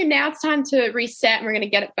 Lucy, now it's time to reset and we're going to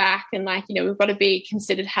get it back. And we've got to be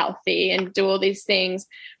considered healthy and do all these things.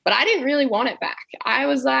 But I didn't really want it back. I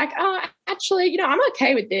was like, oh, actually, I'm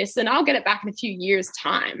okay with this and I'll get it back in a few years'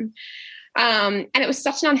 time. And it was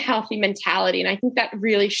such an unhealthy mentality. And I think that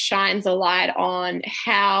really shines a light on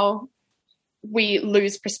how we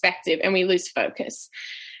lose perspective and we lose focus.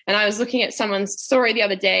 And I was looking at someone's story the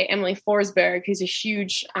other day, Emily Forsberg, who's a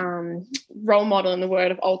huge role model in the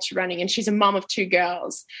world of ultra running, and she's a mom of 2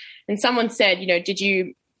 girls. And someone said, did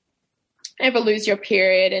you ever lose your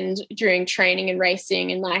period and during training and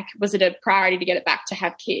racing, and was it a priority to get it back to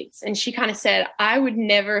have kids? And she kind of said, I would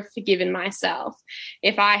never have forgiven myself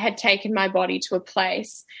if I had taken my body to a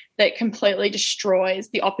place that completely destroys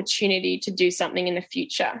the opportunity to do something in the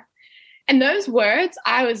future. And those words,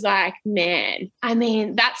 I was like, man,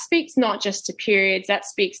 that speaks not just to periods, that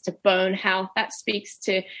speaks to bone health, that speaks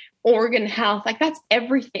to organ health. That's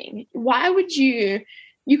everything. Why would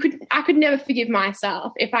I could never forgive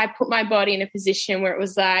myself if I put my body in a position where it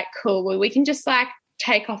was like, cool, well, we can just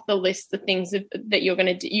take off the list the things that you're going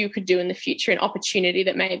to do, you could do in the future, an opportunity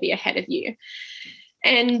that may be ahead of you.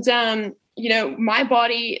 And, my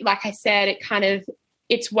body, like I said,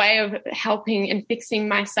 its way of helping and fixing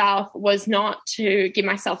myself was not to give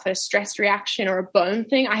myself a stress reaction or a bone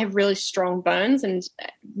thing. I have really strong bones and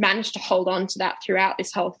managed to hold on to that throughout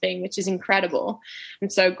this whole thing, which is incredible. I'm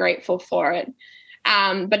so grateful for it.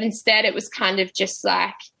 But instead it was kind of just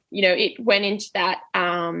it went into that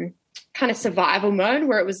kind of survival mode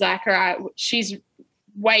where it was like, all right, she's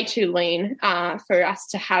way too lean for us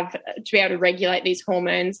to be able to regulate these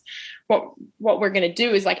hormones. What we're going to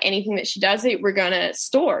do is anything that she does we're going to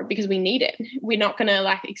store because we need it. We're not going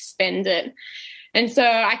to expend it. And so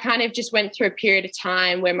I kind of just went through a period of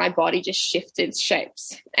time where my body just shifted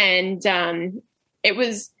shapes. And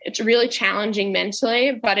it's really challenging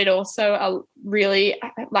mentally, but it also really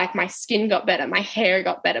my skin got better, my hair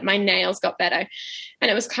got better, my nails got better.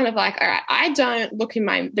 And it was kind of like, all right, I don't look in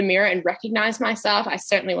the mirror and recognize myself. I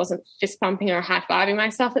certainly wasn't fist pumping or high-fiving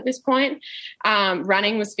myself at this point.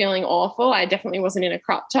 Running was feeling awful. I definitely wasn't in a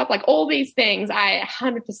crop top. All these things I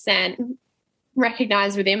 100%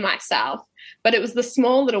 recognized within myself. But it was the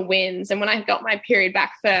small little wins. And when I got my period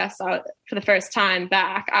back for the first time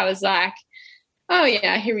back, I was like, oh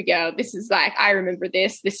yeah, here we go. This is I remember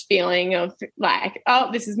this feeling of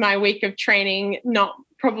oh, this is my week of training, not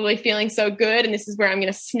probably feeling so good. And this is where I'm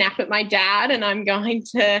going to snap at my dad and I'm going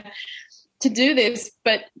to do this.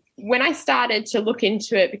 But when I started to look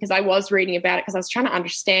into it, because I was reading about it, because I was trying to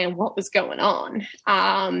understand what was going on,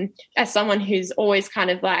 as someone who's always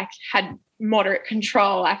kind of had moderate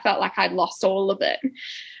control, I felt like I'd lost all of it.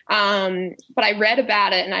 But I read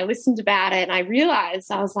about it and I listened about it and I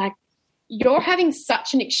realized, I was like, you're having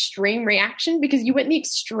such an extreme reaction because you went the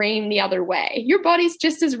extreme the other way. Your body's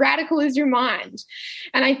just as radical as your mind.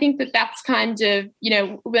 And I think that that's kind of,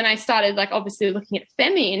 when I started obviously looking at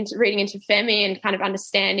Femi and reading into Femi and kind of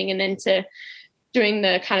understanding, and then to doing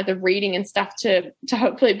the kind of the reading and stuff to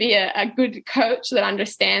hopefully be a good coach that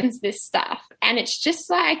understands this stuff. And it's just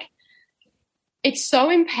it's so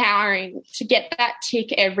empowering to get that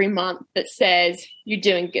tick every month that says you're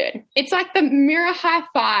doing good. It's like the mirror high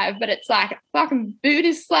five, but it's like a fucking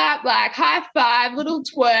booty slap, high five, little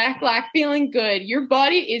twerk, feeling good. Your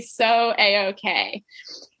body is so A-okay.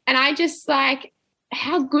 And I just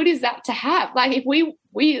how good is that to have? If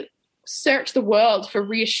we search the world for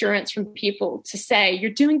reassurance from people to say, you're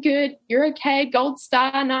doing good, you're okay, gold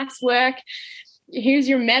star, nice work, here's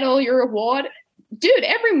your medal, your award. Dude,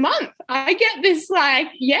 every month I get this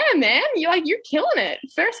yeah, man, you're killing it.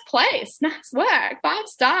 First place, nice work, 5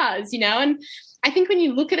 stars, And I think when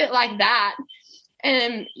you look at it like that,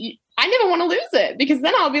 I never want to lose it because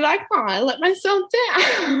then I'll be like, oh, I let myself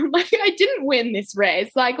down. I didn't win this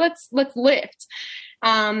race. Let's lift.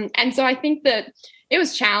 And so I think that it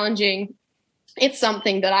was challenging. It's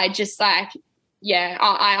something that I just I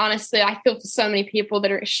honestly, I feel for so many people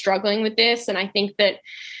that are struggling with this. And I think that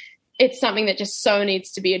it's something that just so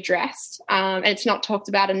needs to be addressed. And it's not talked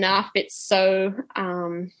about enough. It's so,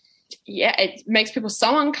 it makes people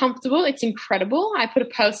so uncomfortable. It's incredible. I put a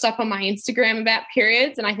post up on my Instagram about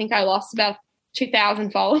periods and I think I lost about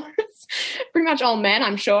 2,000 followers, pretty much all men,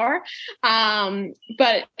 I'm sure.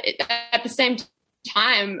 But at the same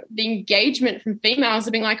time, the engagement from females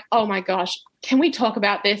have been like, oh my gosh, can we talk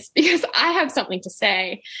about this? Because I have something to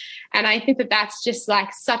say. And I think that that's just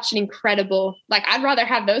like such an incredible, like I'd rather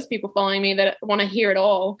have those people following me that want to hear it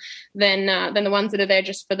all than the ones that are there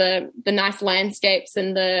just for the nice landscapes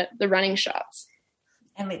and the running shots.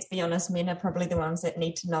 And let's be honest, men are probably the ones that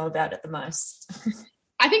need to know about it the most.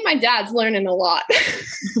 I think my dad's learning a lot.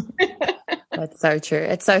 That's so true.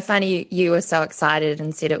 It's so funny. You were so excited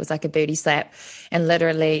and said it was like a booty slap. And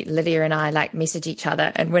literally Lydia and I like message each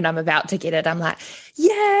other. And when I'm about to get it, I'm like,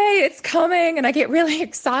 yay, it's coming. And I get really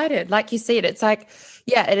excited. Like you said, it's like,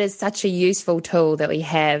 yeah, it is such a useful tool that we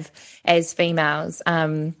have as females.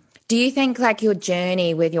 Do you think like your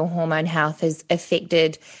journey with your hormone health has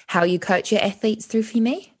affected how you coach your athletes through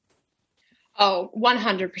FEME? Oh,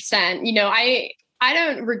 100%. You know, I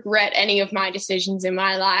don't regret any of my decisions in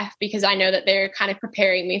my life because I know that they're kind of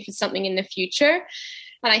preparing me for something in the future.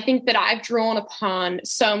 And I think that I've drawn upon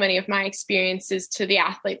so many of my experiences to the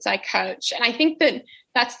athletes I coach. And I think that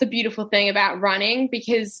that's the beautiful thing about running,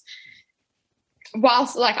 because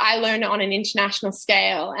whilst like I learn it on an international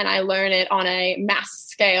scale and I learn it on a mass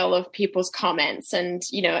scale of people's comments, and,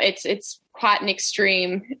 you know, it's quite an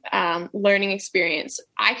extreme learning experience.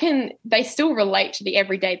 They still relate to the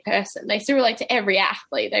everyday person. They still relate to every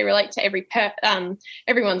athlete. They relate to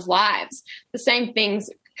everyone's lives. The same things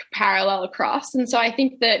parallel across. And so I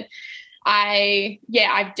think that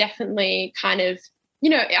I've definitely kind of, you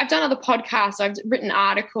know, I've done other podcasts, I've written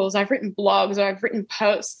articles, I've written blogs, or I've written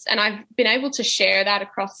posts, and I've been able to share that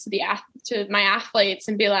across to my athletes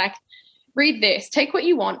and be like, read this, take what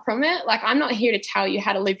you want from it. Like, I'm not here to tell you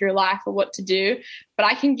how to live your life or what to do, but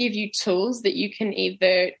I can give you tools that you can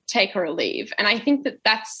either take or leave. And I think that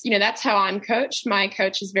that's how I'm coached. My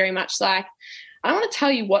coach is very much like, I don't want to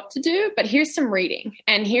tell you what to do, but here's some reading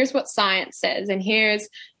and here's what science says. And here's,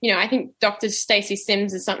 you know, I think Dr. Stacey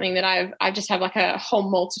Sims is something that I just have like a whole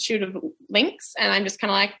multitude of links, and I'm just kind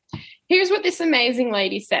of like, here's what this amazing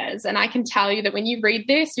lady says. And I can tell you that when you read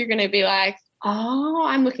this, you're going to be like, oh,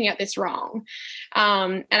 I'm looking at this wrong.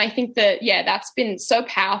 And I think that, that's been so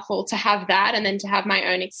powerful to have that, and then to have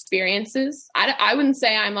my own experiences. I wouldn't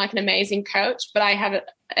say I'm like an amazing coach, but I have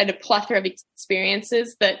a plethora of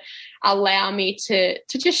experiences that allow me to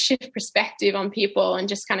just shift perspective on people and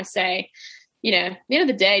just kind of say, you know, at the end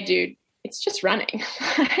of the day, dude, it's just running.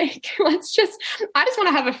 Like, I just want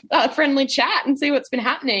to have a friendly chat and see what's been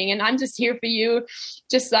happening. And I'm just here for you,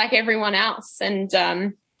 just like everyone else. And,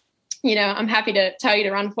 you know, I'm happy to tell you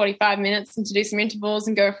to run 45 minutes and to do some intervals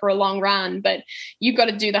and go for a long run, but you've got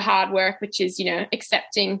to do the hard work, which is, you know,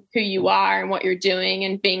 accepting who you are and what you're doing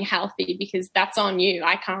and being healthy, because that's on you.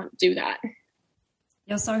 I can't do that.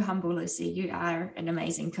 You're so humble, Lucy. You are an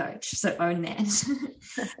amazing coach, so own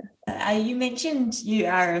that. You mentioned you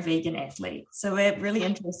are a vegan athlete, so we're really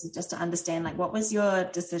interested just to understand, like, what was your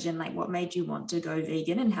decision? Like, what made you want to go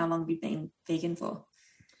vegan, and how long have you been vegan for?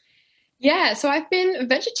 Yeah, so I've been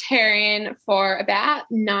vegetarian for about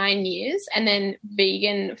 9 years, and then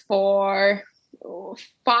vegan for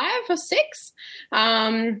 5 or 6.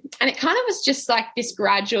 And it kind of was just like this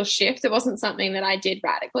gradual shift. It wasn't something that I did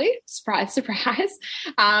radically, surprise, surprise.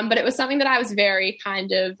 But it was something that I was very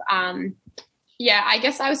kind of, I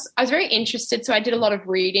guess I was very interested. So I did a lot of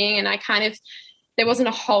reading, and there wasn't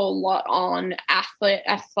a whole lot on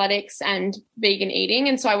athletics and vegan eating.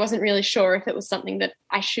 And so I wasn't really sure if it was something that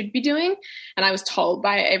I should be doing. And I was told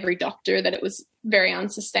by every doctor that it was very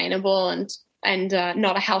unsustainable and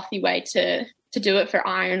not a healthy way to do it for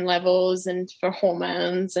iron levels and for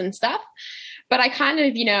hormones and stuff. But I kind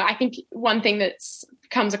of, you know, I think one thing that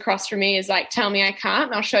comes across for me is like, tell me I can't,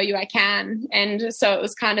 and I'll show you I can. And so it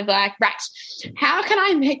was kind of like, right, how can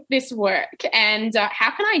I make this work? And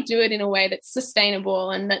how can I do it in a way that's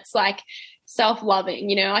sustainable and that's like self-loving?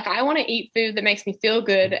 You know, like, I want to eat food that makes me feel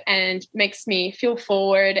good and makes me feel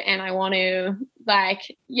forward. And I want to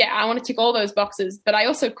I want to tick all those boxes, but I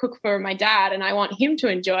also cook for my dad, and I want him to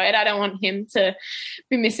enjoy it. I don't want him to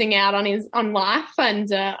be missing out on life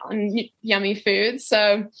and on yummy food.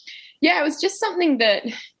 So it was just something that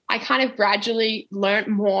I kind of gradually learned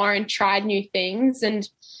more and tried new things, and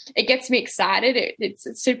it gets me excited.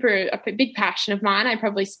 It's a big passion of mine. I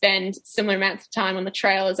probably spend similar amounts of time on the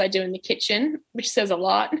trail as I do in the kitchen, which says a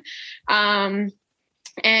lot. And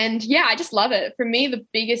I just love it. For me, the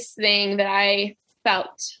biggest thing that I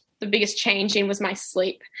felt the biggest change in was my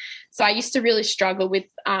sleep. So I used to really struggle with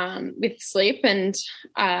sleep, and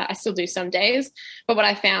I still do some days. But what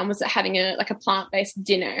I found was that having a plant-based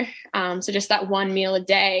dinner, so just that one meal a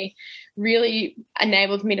day, really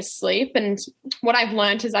enabled me to sleep. And what I've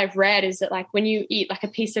learned as I've read is that, like, when you eat like a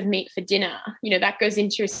piece of meat for dinner, that goes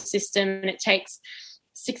into your system and it takes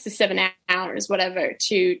 6 to 7 hours, whatever,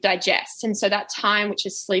 to digest. And so that time, which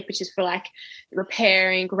is sleep, which is for like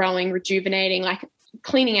repairing, growing, rejuvenating, like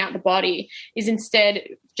cleaning out the body, is instead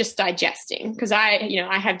just digesting. Because I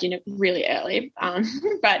have dinner really early,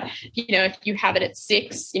 but if you have it at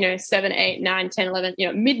 6, 7, 8, 9, 10, 11,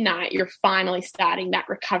 midnight, you're finally starting that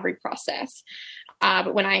recovery process.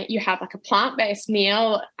 But when you have like a plant-based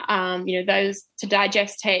meal, those to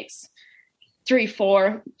digest takes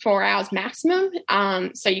 3-4 hours maximum.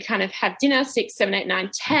 So you kind of have dinner 6, 7, 8, 9,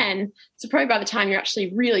 10. So probably by the time you're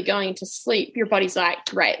actually really going to sleep, your body's like,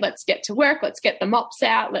 great, let's get to work. Let's get the mops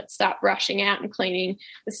out. Let's start brushing out and cleaning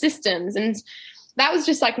the systems. And that was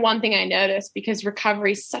just like one thing I noticed, because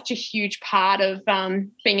recovery is such a huge part of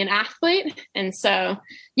being an athlete. And so,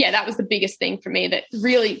 yeah, that was the biggest thing for me that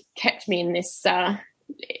really kept me in this,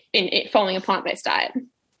 following a plant-based diet.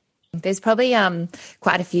 There's probably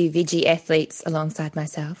quite a few veggie athletes alongside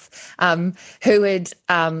myself who would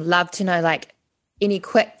love to know, like, any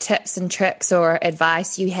quick tips and tricks or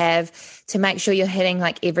advice you have to make sure you're hitting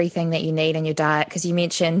like everything that you need in your diet. Because you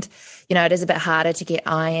mentioned, it is a bit harder to get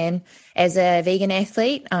iron as a vegan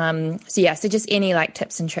athlete. So just any like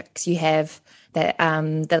tips and tricks you have that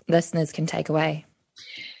the listeners can take away.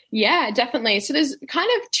 Yeah, definitely. So there's kind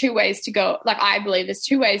of two ways to go. Like, I believe there's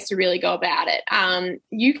two ways to really go about it.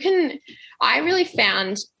 I really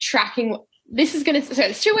found tracking, so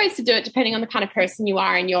there's two ways to do it depending on the kind of person you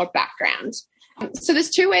are and your background. So there's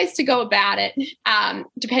two ways to go about it,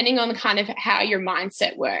 depending on the kind of how your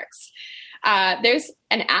mindset works. There's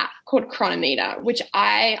an app called Cronometer, which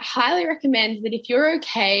I highly recommend that if you're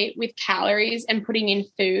okay with calories and putting in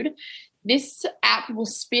food, this app will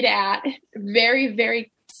spit out very,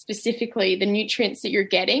 very specifically the nutrients that you're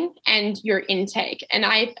getting and your intake. And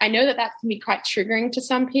I know that can be quite triggering to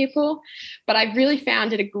some people, but I've really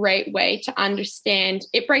found it a great way to understand.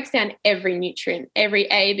 It breaks down every nutrient, every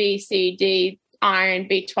A, B, C, D, iron,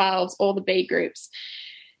 B12s, all the B groups.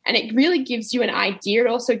 And it really gives you an idea. It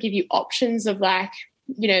also gives you options of like,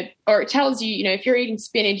 or it tells you, if you're eating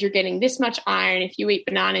spinach, you're getting this much iron. If you eat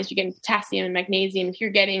bananas, you're getting potassium and magnesium. If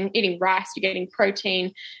you're eating rice, you're getting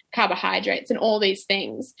protein, carbohydrates, and all these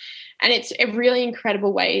things. And it's a really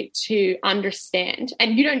incredible way to understand.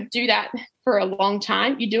 And you don't do that for a long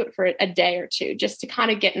time. You do it for a day or two just to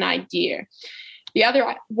kind of get an idea. The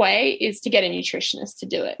other way is to get a nutritionist to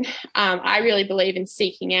do it. I really believe in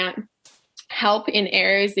seeking out help in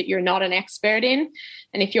areas that you're not an expert in.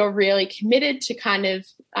 And if you're really committed to kind of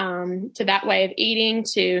to that way of eating,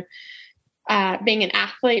 to being an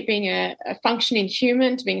athlete, being a functioning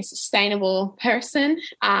human, to being a sustainable person,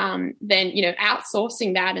 then,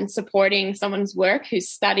 outsourcing that and supporting someone's work who's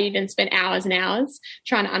studied and spent hours and hours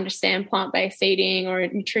trying to understand plant-based eating or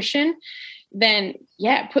nutrition, then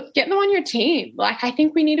get them on your team. Like, I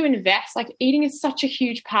think we need to invest. Like, eating is such a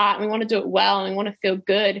huge part, and we want to do it well, and we want to feel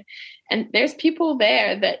good. And there's people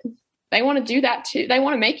there that they want to do that too. They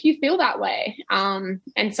want to make you feel that way. And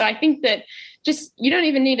so I think that you don't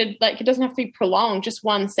even need it doesn't have to be prolonged, just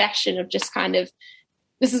one session of just kind of,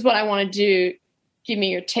 this is what I want to do. Give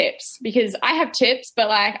me your tips, because I have tips, but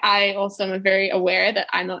like, I also am very aware that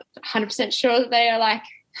I'm not 100% sure that they are like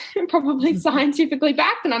probably scientifically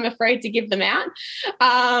backed, and I'm afraid to give them out.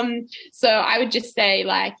 So I would just say,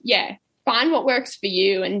 like, find what works for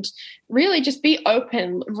you, and really just be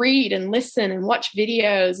open, read and listen and watch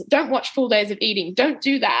videos. Don't watch full days of eating. Don't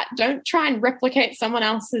do that. Don't try and replicate someone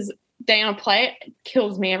else's day on a plate. It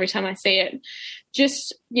kills me every time I see it.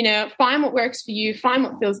 Just, find what works for you, find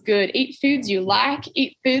what feels good, eat foods you like,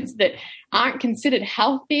 eat foods that aren't considered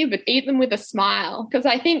healthy, but eat them with a smile. Because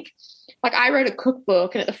I think, like, I wrote a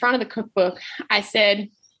cookbook, and at the front of the cookbook, I said,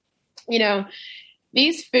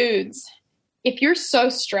 these foods, if you're so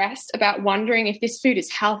stressed about wondering if this food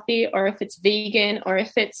is healthy or if it's vegan or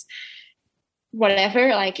if it's whatever,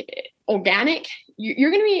 like organic,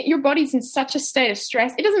 you're going to be, your body's in such a state of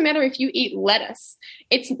stress. It doesn't matter if you eat lettuce.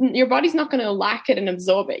 Your body's not going to like it and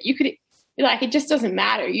absorb it. You could, like, it just doesn't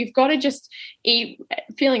matter. You've got to just eat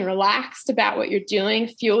feeling relaxed about what you're doing,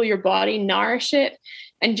 fuel your body, nourish it,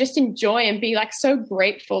 and just enjoy and be like so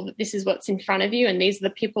grateful that this is what's in front of you and these are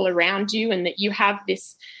the people around you, and that you have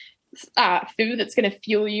this food that's going to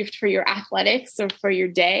fuel you for your athletics or for your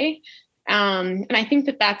day. And I think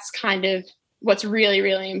that that's kind of what's really,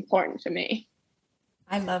 really important for me.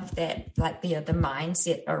 I love that, like the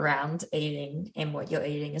mindset around eating and what you're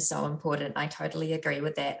eating is so important. I totally agree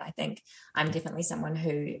with that. I think I'm definitely someone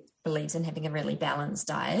who believes in having a really balanced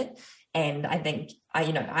diet. And I think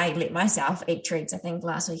I let myself eat treats. I think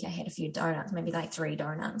last week I had a few donuts, maybe like 3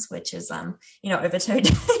 donuts, which is, over 2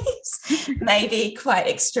 days, maybe quite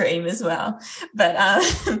extreme as well. But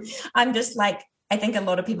I'm just like, I think a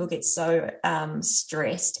lot of people get so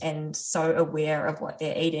stressed and so aware of what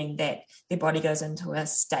they're eating that their body goes into a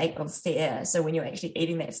state of fear. So when you're actually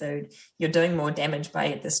eating that food, you're doing more damage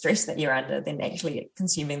by the stress that you're under than actually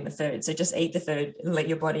consuming the food. So just eat the food and let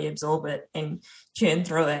your body absorb it and churn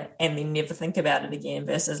through it and then never think about it again,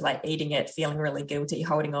 versus like eating it, feeling really guilty,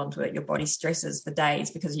 holding on to it. Your body stresses for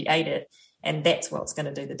days because you ate it, and that's what's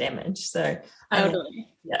going to do the damage. So totally.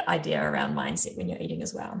 The idea around mindset when you're eating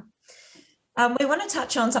as well. We want to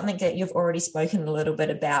touch on something that you've already spoken a little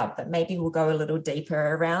bit about, but maybe we'll go a little deeper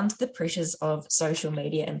around the pressures of social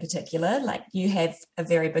media in particular. Like, you have a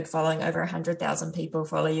very big following, over 100,000 people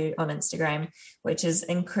follow you on Instagram, which is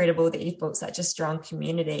incredible that you've built such a strong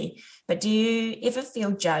community. But do you ever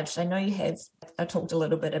feel judged? I know you have talked a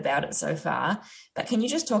little bit about it so far, but can you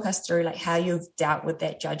just talk us through like how you've dealt with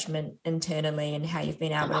that judgment internally and how you've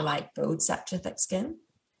been able to like build such a thick skin?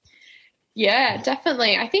 Yeah,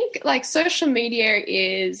 definitely. I think like social media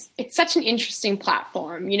it's such an interesting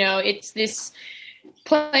platform. It's this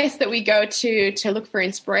place that we go to look for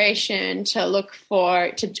inspiration, to look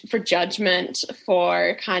for judgment,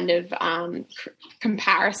 for kind of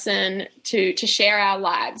comparison, to share our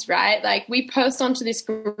lives, right? Like, we post onto this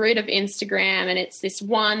grid of Instagram, and it's this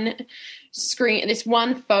one screen, this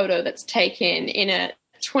one photo that's taken in a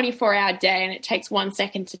 24-hour day, and it takes 1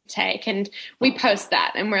 second to take, and we post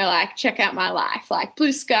that and we're like, check out my life, like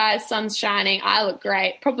blue skies, sun's shining, I look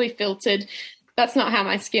great, probably filtered. That's not how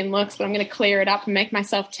my skin looks, but I'm going to clear it up and make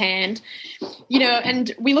myself tanned,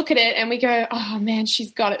 and we look at it and we go, oh man,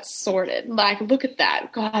 she's got it sorted. Like, look at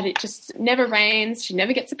that. God, it just never rains. She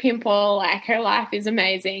never gets a pimple. Like, her life is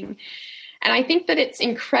amazing. And I think that it's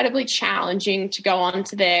incredibly challenging to go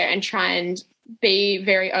onto there and try and be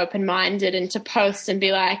very open-minded and to post and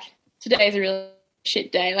be like, today's a really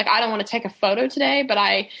shit day. Like, I don't want to take a photo today,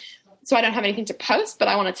 so I don't have anything to post, but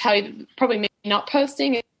I want to tell you that probably me not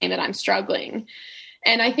posting and that I'm struggling.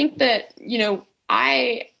 And I think that, I'm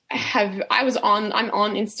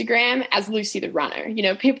on Instagram as Lucy the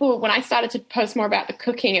runner. People, when I started to post more about the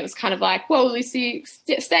cooking, it was kind of like, whoa, Lucy,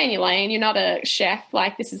 stay in your lane. You're not a chef.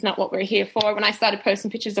 Like, this is not what we're here for. When I started posting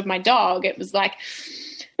pictures of my dog, it was like,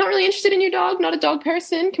 not really interested in your dog, not a dog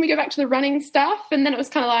person. Can we go back to the running stuff? And then it was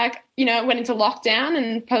kind of like, went into lockdown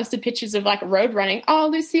and posted pictures of like road running. Oh,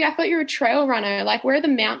 Lucy, I thought you were a trail runner. Like, where are the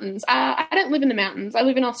mountains? I don't live in the mountains. I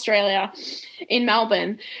live in Australia, in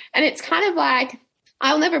Melbourne. And it's kind of like,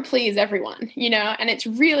 I'll never please everyone, and it's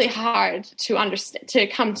really hard to understand, to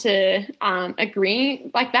come to agree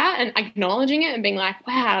like that and acknowledging it and being like,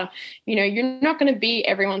 wow, you're not going to be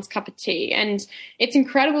everyone's cup of tea. And it's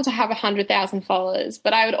incredible to have 100,000 followers,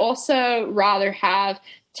 but I would also rather have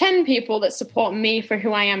 10 people that support me for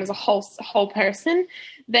who I am as a whole person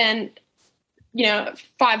than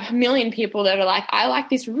 5 million people that are like, I like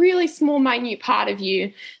this really small, minute part of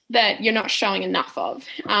you that you're not showing enough of.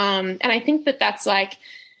 And I think that that's like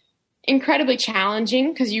incredibly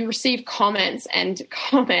challenging, because you receive comments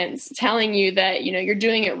telling you that, you're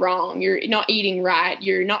doing it wrong. You're not eating right.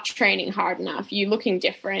 You're not training hard enough. You're looking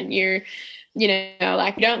different. You're,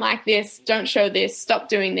 like, you don't like this. Don't show this. Stop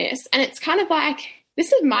doing this. And it's kind of like,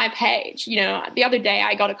 this is my page. The other day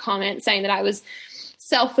I got a comment saying that I was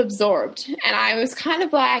self-absorbed, and I was kind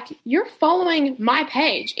of like, you're following my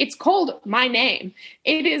page. It's called my name.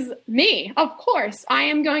 It is me. Of course I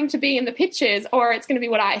am going to be in the pictures, or it's going to be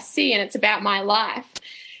what I see, and it's about my life.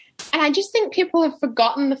 And I just think people have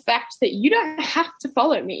forgotten the fact that you don't have to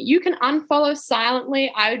follow me. You can unfollow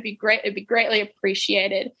silently. It'd be greatly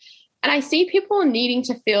appreciated. And I see people needing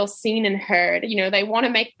to feel seen and heard. They want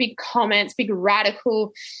to make big comments, big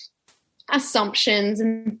radical assumptions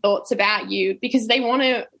and thoughts about you, because they want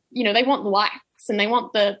to, they want likes, and they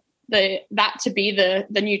want that to be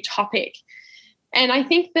the new topic. And I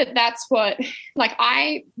think that that's what, like,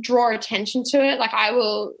 I draw attention to it. Like, I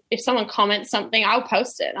will, if someone comments something, I'll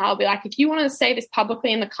post it. I'll be like, if you want to say this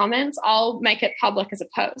publicly in the comments, I'll make it public as a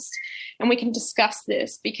post, and we can discuss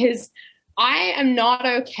this, because I am not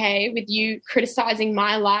okay with you criticizing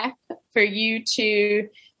my life for you to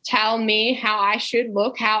tell me how I should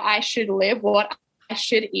look, how I should live, what I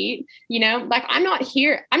should eat. Like, I'm not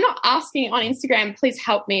asking on Instagram, please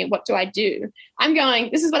help me. What do I do? I'm going,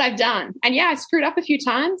 this is what I've done. And yeah, I screwed up a few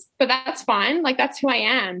times, but that's fine. Like, that's who I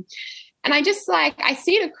am. And I just, like, I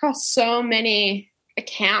see it across so many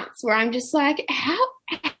accounts where I'm just like, how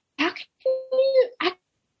can you, I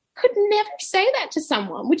could never say that to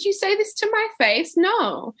someone. Would you say this to my face?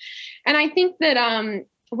 No. And I think that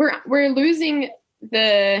we're losing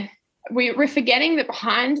we're forgetting that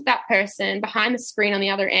behind that person, behind the screen on the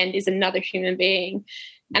other end, is another human being.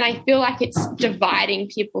 And I feel like it's dividing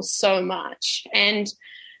people so much. And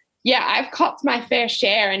yeah, I've copped my fair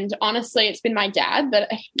share. And honestly, it's been my dad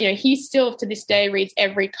that, he still to this day reads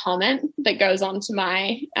every comment that goes onto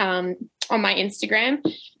my, on my Instagram.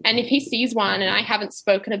 And if he sees one and I haven't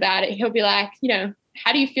spoken about it, he'll be like,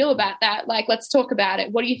 how do you feel about that? Like, let's talk about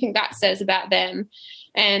it. What do you think that says about them?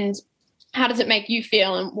 And how does it make you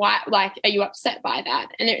feel? And why, like, are you upset by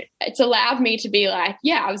that? And it's allowed me to be like,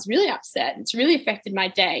 yeah, I was really upset. It's really affected my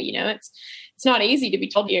day. It's not easy to be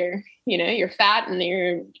told you're fat and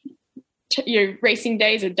your racing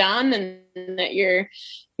days are done and that you're,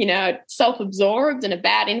 self-absorbed and a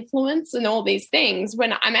bad influence and all these things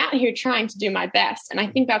when I'm out here trying to do my best. And I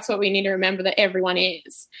think that's what we need to remember, that everyone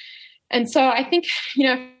is. And so I think,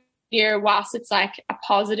 here, whilst it's like a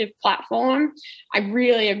positive platform, I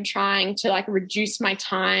really am trying to like reduce my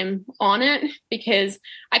time on it, because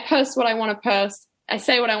I post what I want to post. I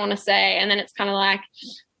say what I want to say. And then it's kind of like,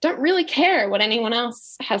 don't really care what anyone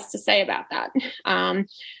else has to say about that.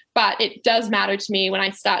 But it does matter to me when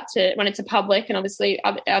it's a public and obviously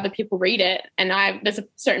other people read it. And there's a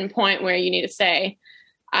certain point where you need to say,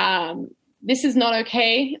 this is not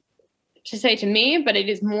okay to say to me, but it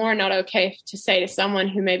is more not okay to say to someone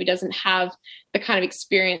who maybe doesn't have the kind of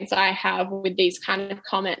experience I have with these kind of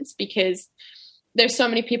comments, because there's so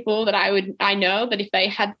many people that I know that if they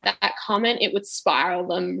had that comment, it would spiral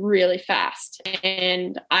them really fast.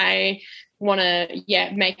 And I want to,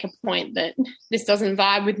 make a point that this doesn't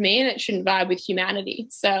vibe with me and it shouldn't vibe with humanity.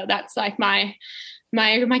 So that's like my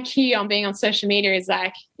key on being on social media is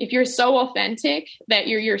like, if you're so authentic that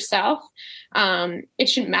you're yourself, it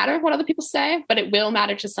shouldn't matter what other people say, but it will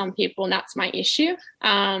matter to some people. And that's my issue.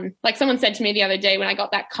 Like someone said to me the other day when I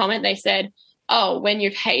got that comment, they said, oh, when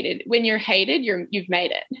you're hated, you've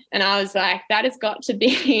made it. And I was like, that has got to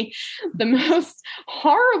be the most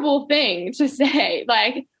horrible thing to say.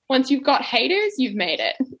 Like, once you've got haters, you've made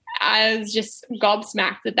it. I was just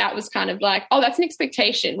gobsmacked that was kind of like, oh, that's an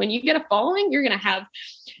expectation. When you get a following,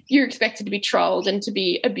 you're expected to be trolled and to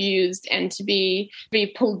be abused and to be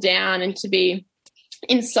pulled down and to be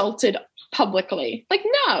insulted publicly. Like,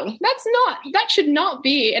 no, that should not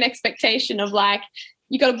be an expectation of like,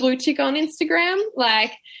 you got a blue tick on Instagram,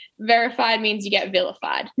 like verified means you get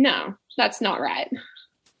vilified. No, that's not right.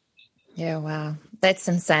 Yeah, wow. That's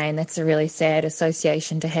insane. That's a really sad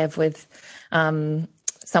association to have with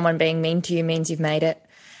someone being mean to you means you've made it.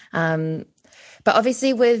 But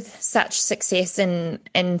obviously with such success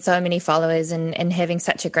and so many followers and having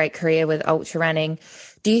such a great career with ultra running,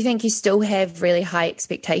 do you think you still have really high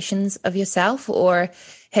expectations of yourself, or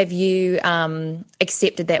have you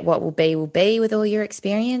accepted that what will be with all your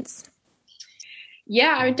experience?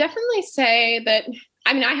 Yeah, I would definitely say that.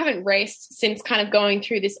 I mean, I haven't raced since kind of going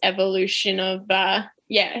through this evolution of,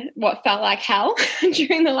 what felt like hell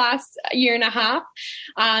during the last year and a half.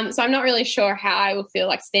 So I'm not really sure how I will feel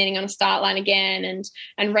like standing on a start line again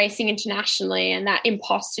and racing internationally, and that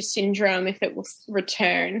imposter syndrome, if it will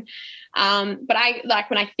return. But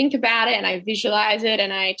when I think about it and I visualize it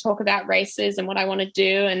and I talk about races and what I want to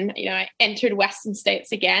do, and, I entered Western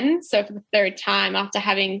States again. So for the third time after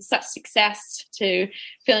having such success to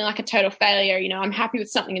feeling like a total failure, I'm happy with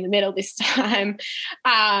something in the middle this time.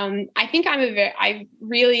 I think I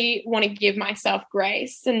really want to give myself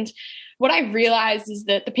grace. And what I've realized is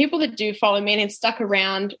that the people that do follow me and have stuck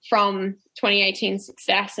around from 2018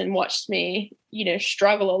 success and watched me,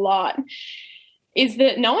 struggle a lot, is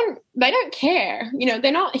that they don't care.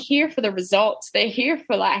 They're not here for the results. They're here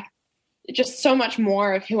for like just so much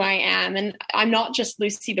more of who I am. And I'm not just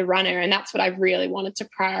Lucy the runner. And that's what I've really wanted to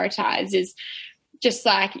prioritize, is just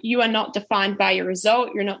like, you are not defined by your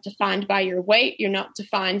result. You're not defined by your weight. You're not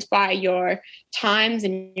defined by your times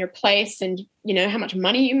and your place and, how much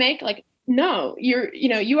money you make. Like, no,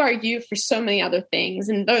 you are you for so many other things.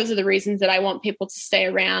 And those are the reasons that I want people to stay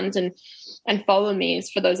around and follow me,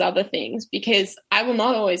 is for those other things, because I will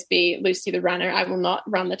not always be Lucy the runner. I will not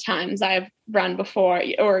run the times I've run before,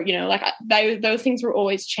 or, those things will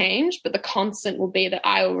always change, but the constant will be that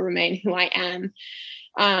I will remain who I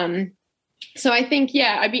am. So I think,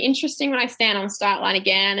 it'd be interesting when I stand on the start line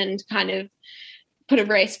again and kind of put a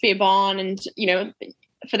race bib on and,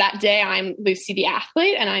 for that day, I'm Lucy the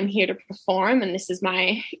athlete and I'm here to perform. And this is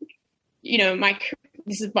my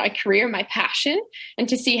this is my career, my passion, and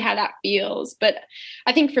to see how that feels. But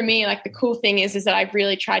I think for me, like the cool thing is that I've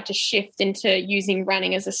really tried to shift into using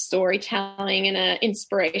running as a storytelling and an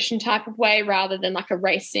inspiration type of way rather than like a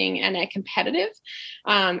racing and a competitive.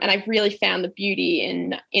 And I've really found the beauty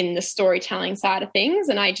in the storytelling side of things.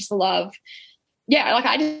 And I just love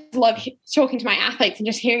I just love talking to my athletes and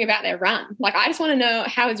just hearing about their run. Like, I just want to know,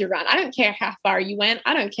 how was your run? I don't care how far you went.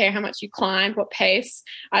 I don't care how much you climbed, what pace.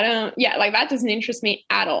 That doesn't interest me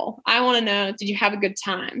at all. I want to know, did you have a good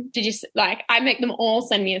time? Did you, I make them all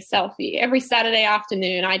send me a selfie. Every Saturday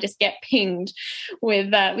afternoon, I just get pinged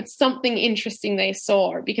with something interesting they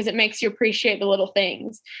saw, because it makes you appreciate the little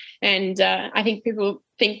things. And I think people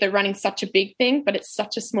think that running's such a big thing, but it's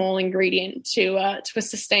such a small ingredient to a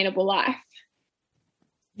sustainable life.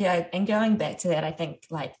 Yeah, and going back to that, I think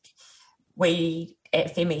we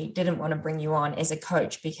at Femi didn't want to bring you on as a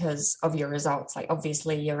coach because of your results. Like,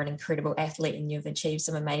 obviously you're an incredible athlete and you've achieved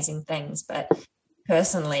some amazing things, but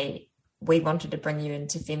personally we wanted to bring you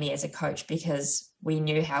into Femi as a coach because we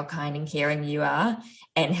knew how kind and caring you are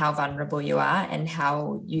and how vulnerable you are and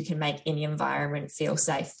how you can make any environment feel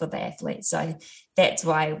safe for the athlete. So that's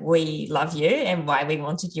why we love you and why we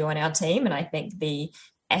wanted you on our team. And I think the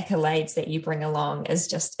accolades that you bring along is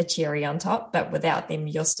just a cherry on top, but without them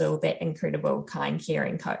you're still that incredible, kind,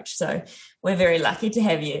 caring coach. So we're very lucky to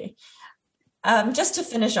have you. Just to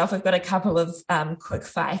finish off, we've got a couple of quick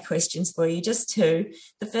fire questions for you, just two.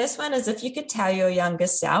 The first one is, if you could tell your younger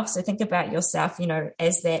self, so think about yourself,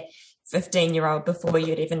 as that 15-year-old before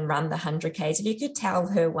you'd even run the 100Ks, if you could tell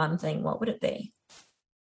her one thing, what would it be?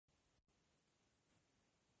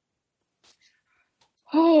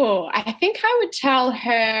 Oh, I think I would tell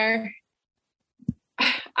her,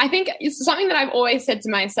 I think it's something that I've always said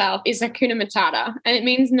to myself is Hakuna Matata, and it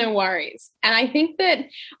means no worries. And I think that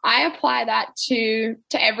I apply that to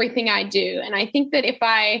everything I do. And I think that if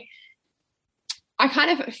I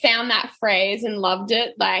kind of found that phrase and loved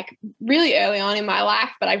it really early on in my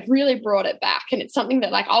life, but I've really brought it back. And it's something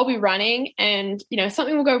that I'll be running and,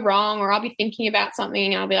 something will go wrong, or I'll be thinking about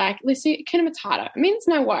something and I'll be like, Lucy, Hakuna Matata, it means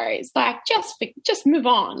no worries. Just move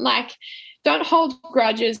on. Don't hold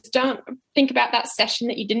grudges. Don't think about that session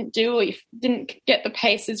that you didn't do or you didn't get the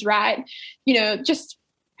paces right. Just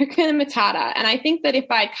Hakuna Matata. And I think that if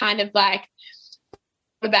I kind of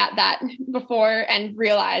about that before and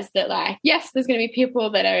realize that yes, there's going to be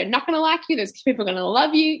people that are not going to like you. There's people going to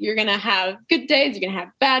love you. You're going to have good days. You're going to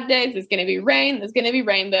have bad days. There's going to be rain. There's going to be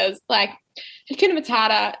rainbows. Hakuna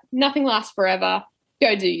Matata, nothing lasts forever.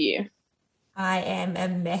 Go do you. I am a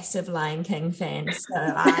massive Lion King fan, so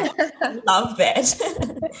I love that.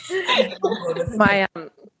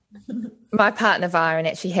 My partner Byron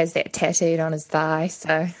actually has that tattooed on his thigh,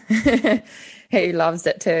 so he loves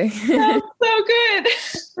it too. That's so good.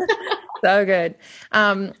 So good.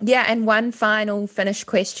 And one final finished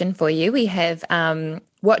question for you. We have,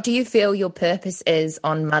 what do you feel your purpose is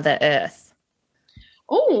on Mother Earth?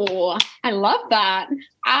 Oh, I love that.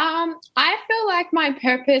 I feel like my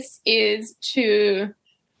purpose is to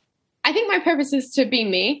be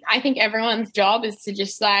me. I think everyone's job is to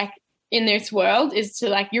just in this world is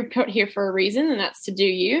to you're put here for a reason, and that's to do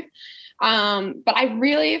you. But I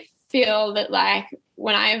really feel that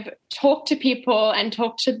when I've talked to people and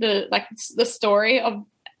talked to the story of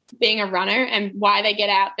being a runner and why they get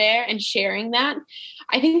out there and sharing that,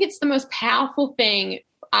 I think it's the most powerful thing,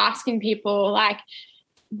 asking people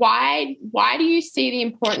why do you see the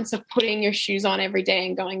importance of putting your shoes on every day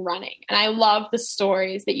and going running? And I love the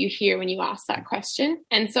stories that you hear when you ask that question.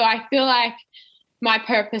 And so I feel like my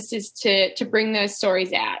purpose is to bring those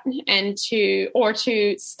stories out and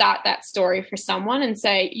to start that story for someone and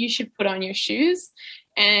say, you should put on your shoes,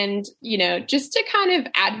 and, just to kind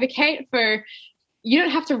of advocate for, you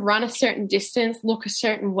don't have to run a certain distance, look a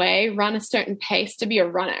certain way, run a certain pace to be a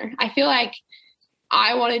runner. I feel like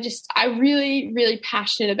I'm really, really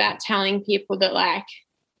passionate about telling people that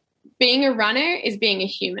being a runner is being a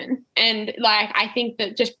human. And I think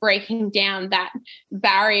that just breaking down that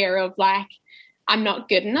barrier of I'm not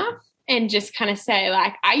good enough, and just kind of say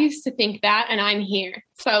I used to think that, and I'm here.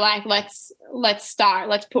 So let's start.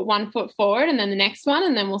 Let's put one foot forward and then the next one,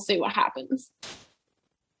 and then we'll see what happens.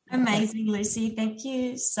 Amazing, Lucy. Thank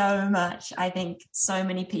you so much. I think so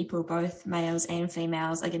many people, both males and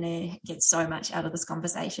females, are going to get so much out of this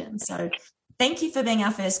conversation. So thank you for being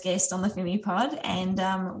our first guest on the Femi Pod, and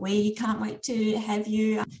we can't wait to have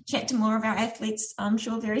you chat to more of our athletes, I'm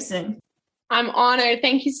sure, very soon. I'm honored.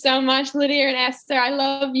 Thank you so much, Lydia and Esther. I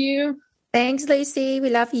love you. Thanks, Lucy. We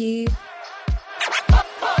love you.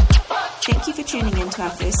 Thank you for tuning in to our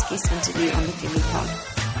first guest interview on the Femi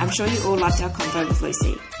Pod. I'm sure you all loved our convo with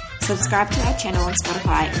Lucy. Subscribe to our channel on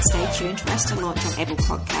Spotify and stay tuned for us to launch on Apple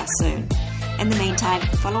Podcasts soon. In the meantime,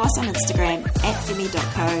 follow us on Instagram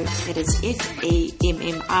 @femi.co, that is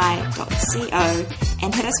FEMMI.co,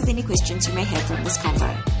 and hit us with any questions you may have from this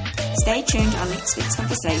convo. Stay tuned on next week's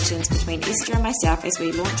conversations between Esther and myself as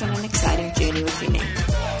we launch on an exciting journey with Femi.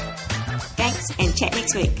 Thanks, and chat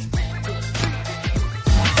next week.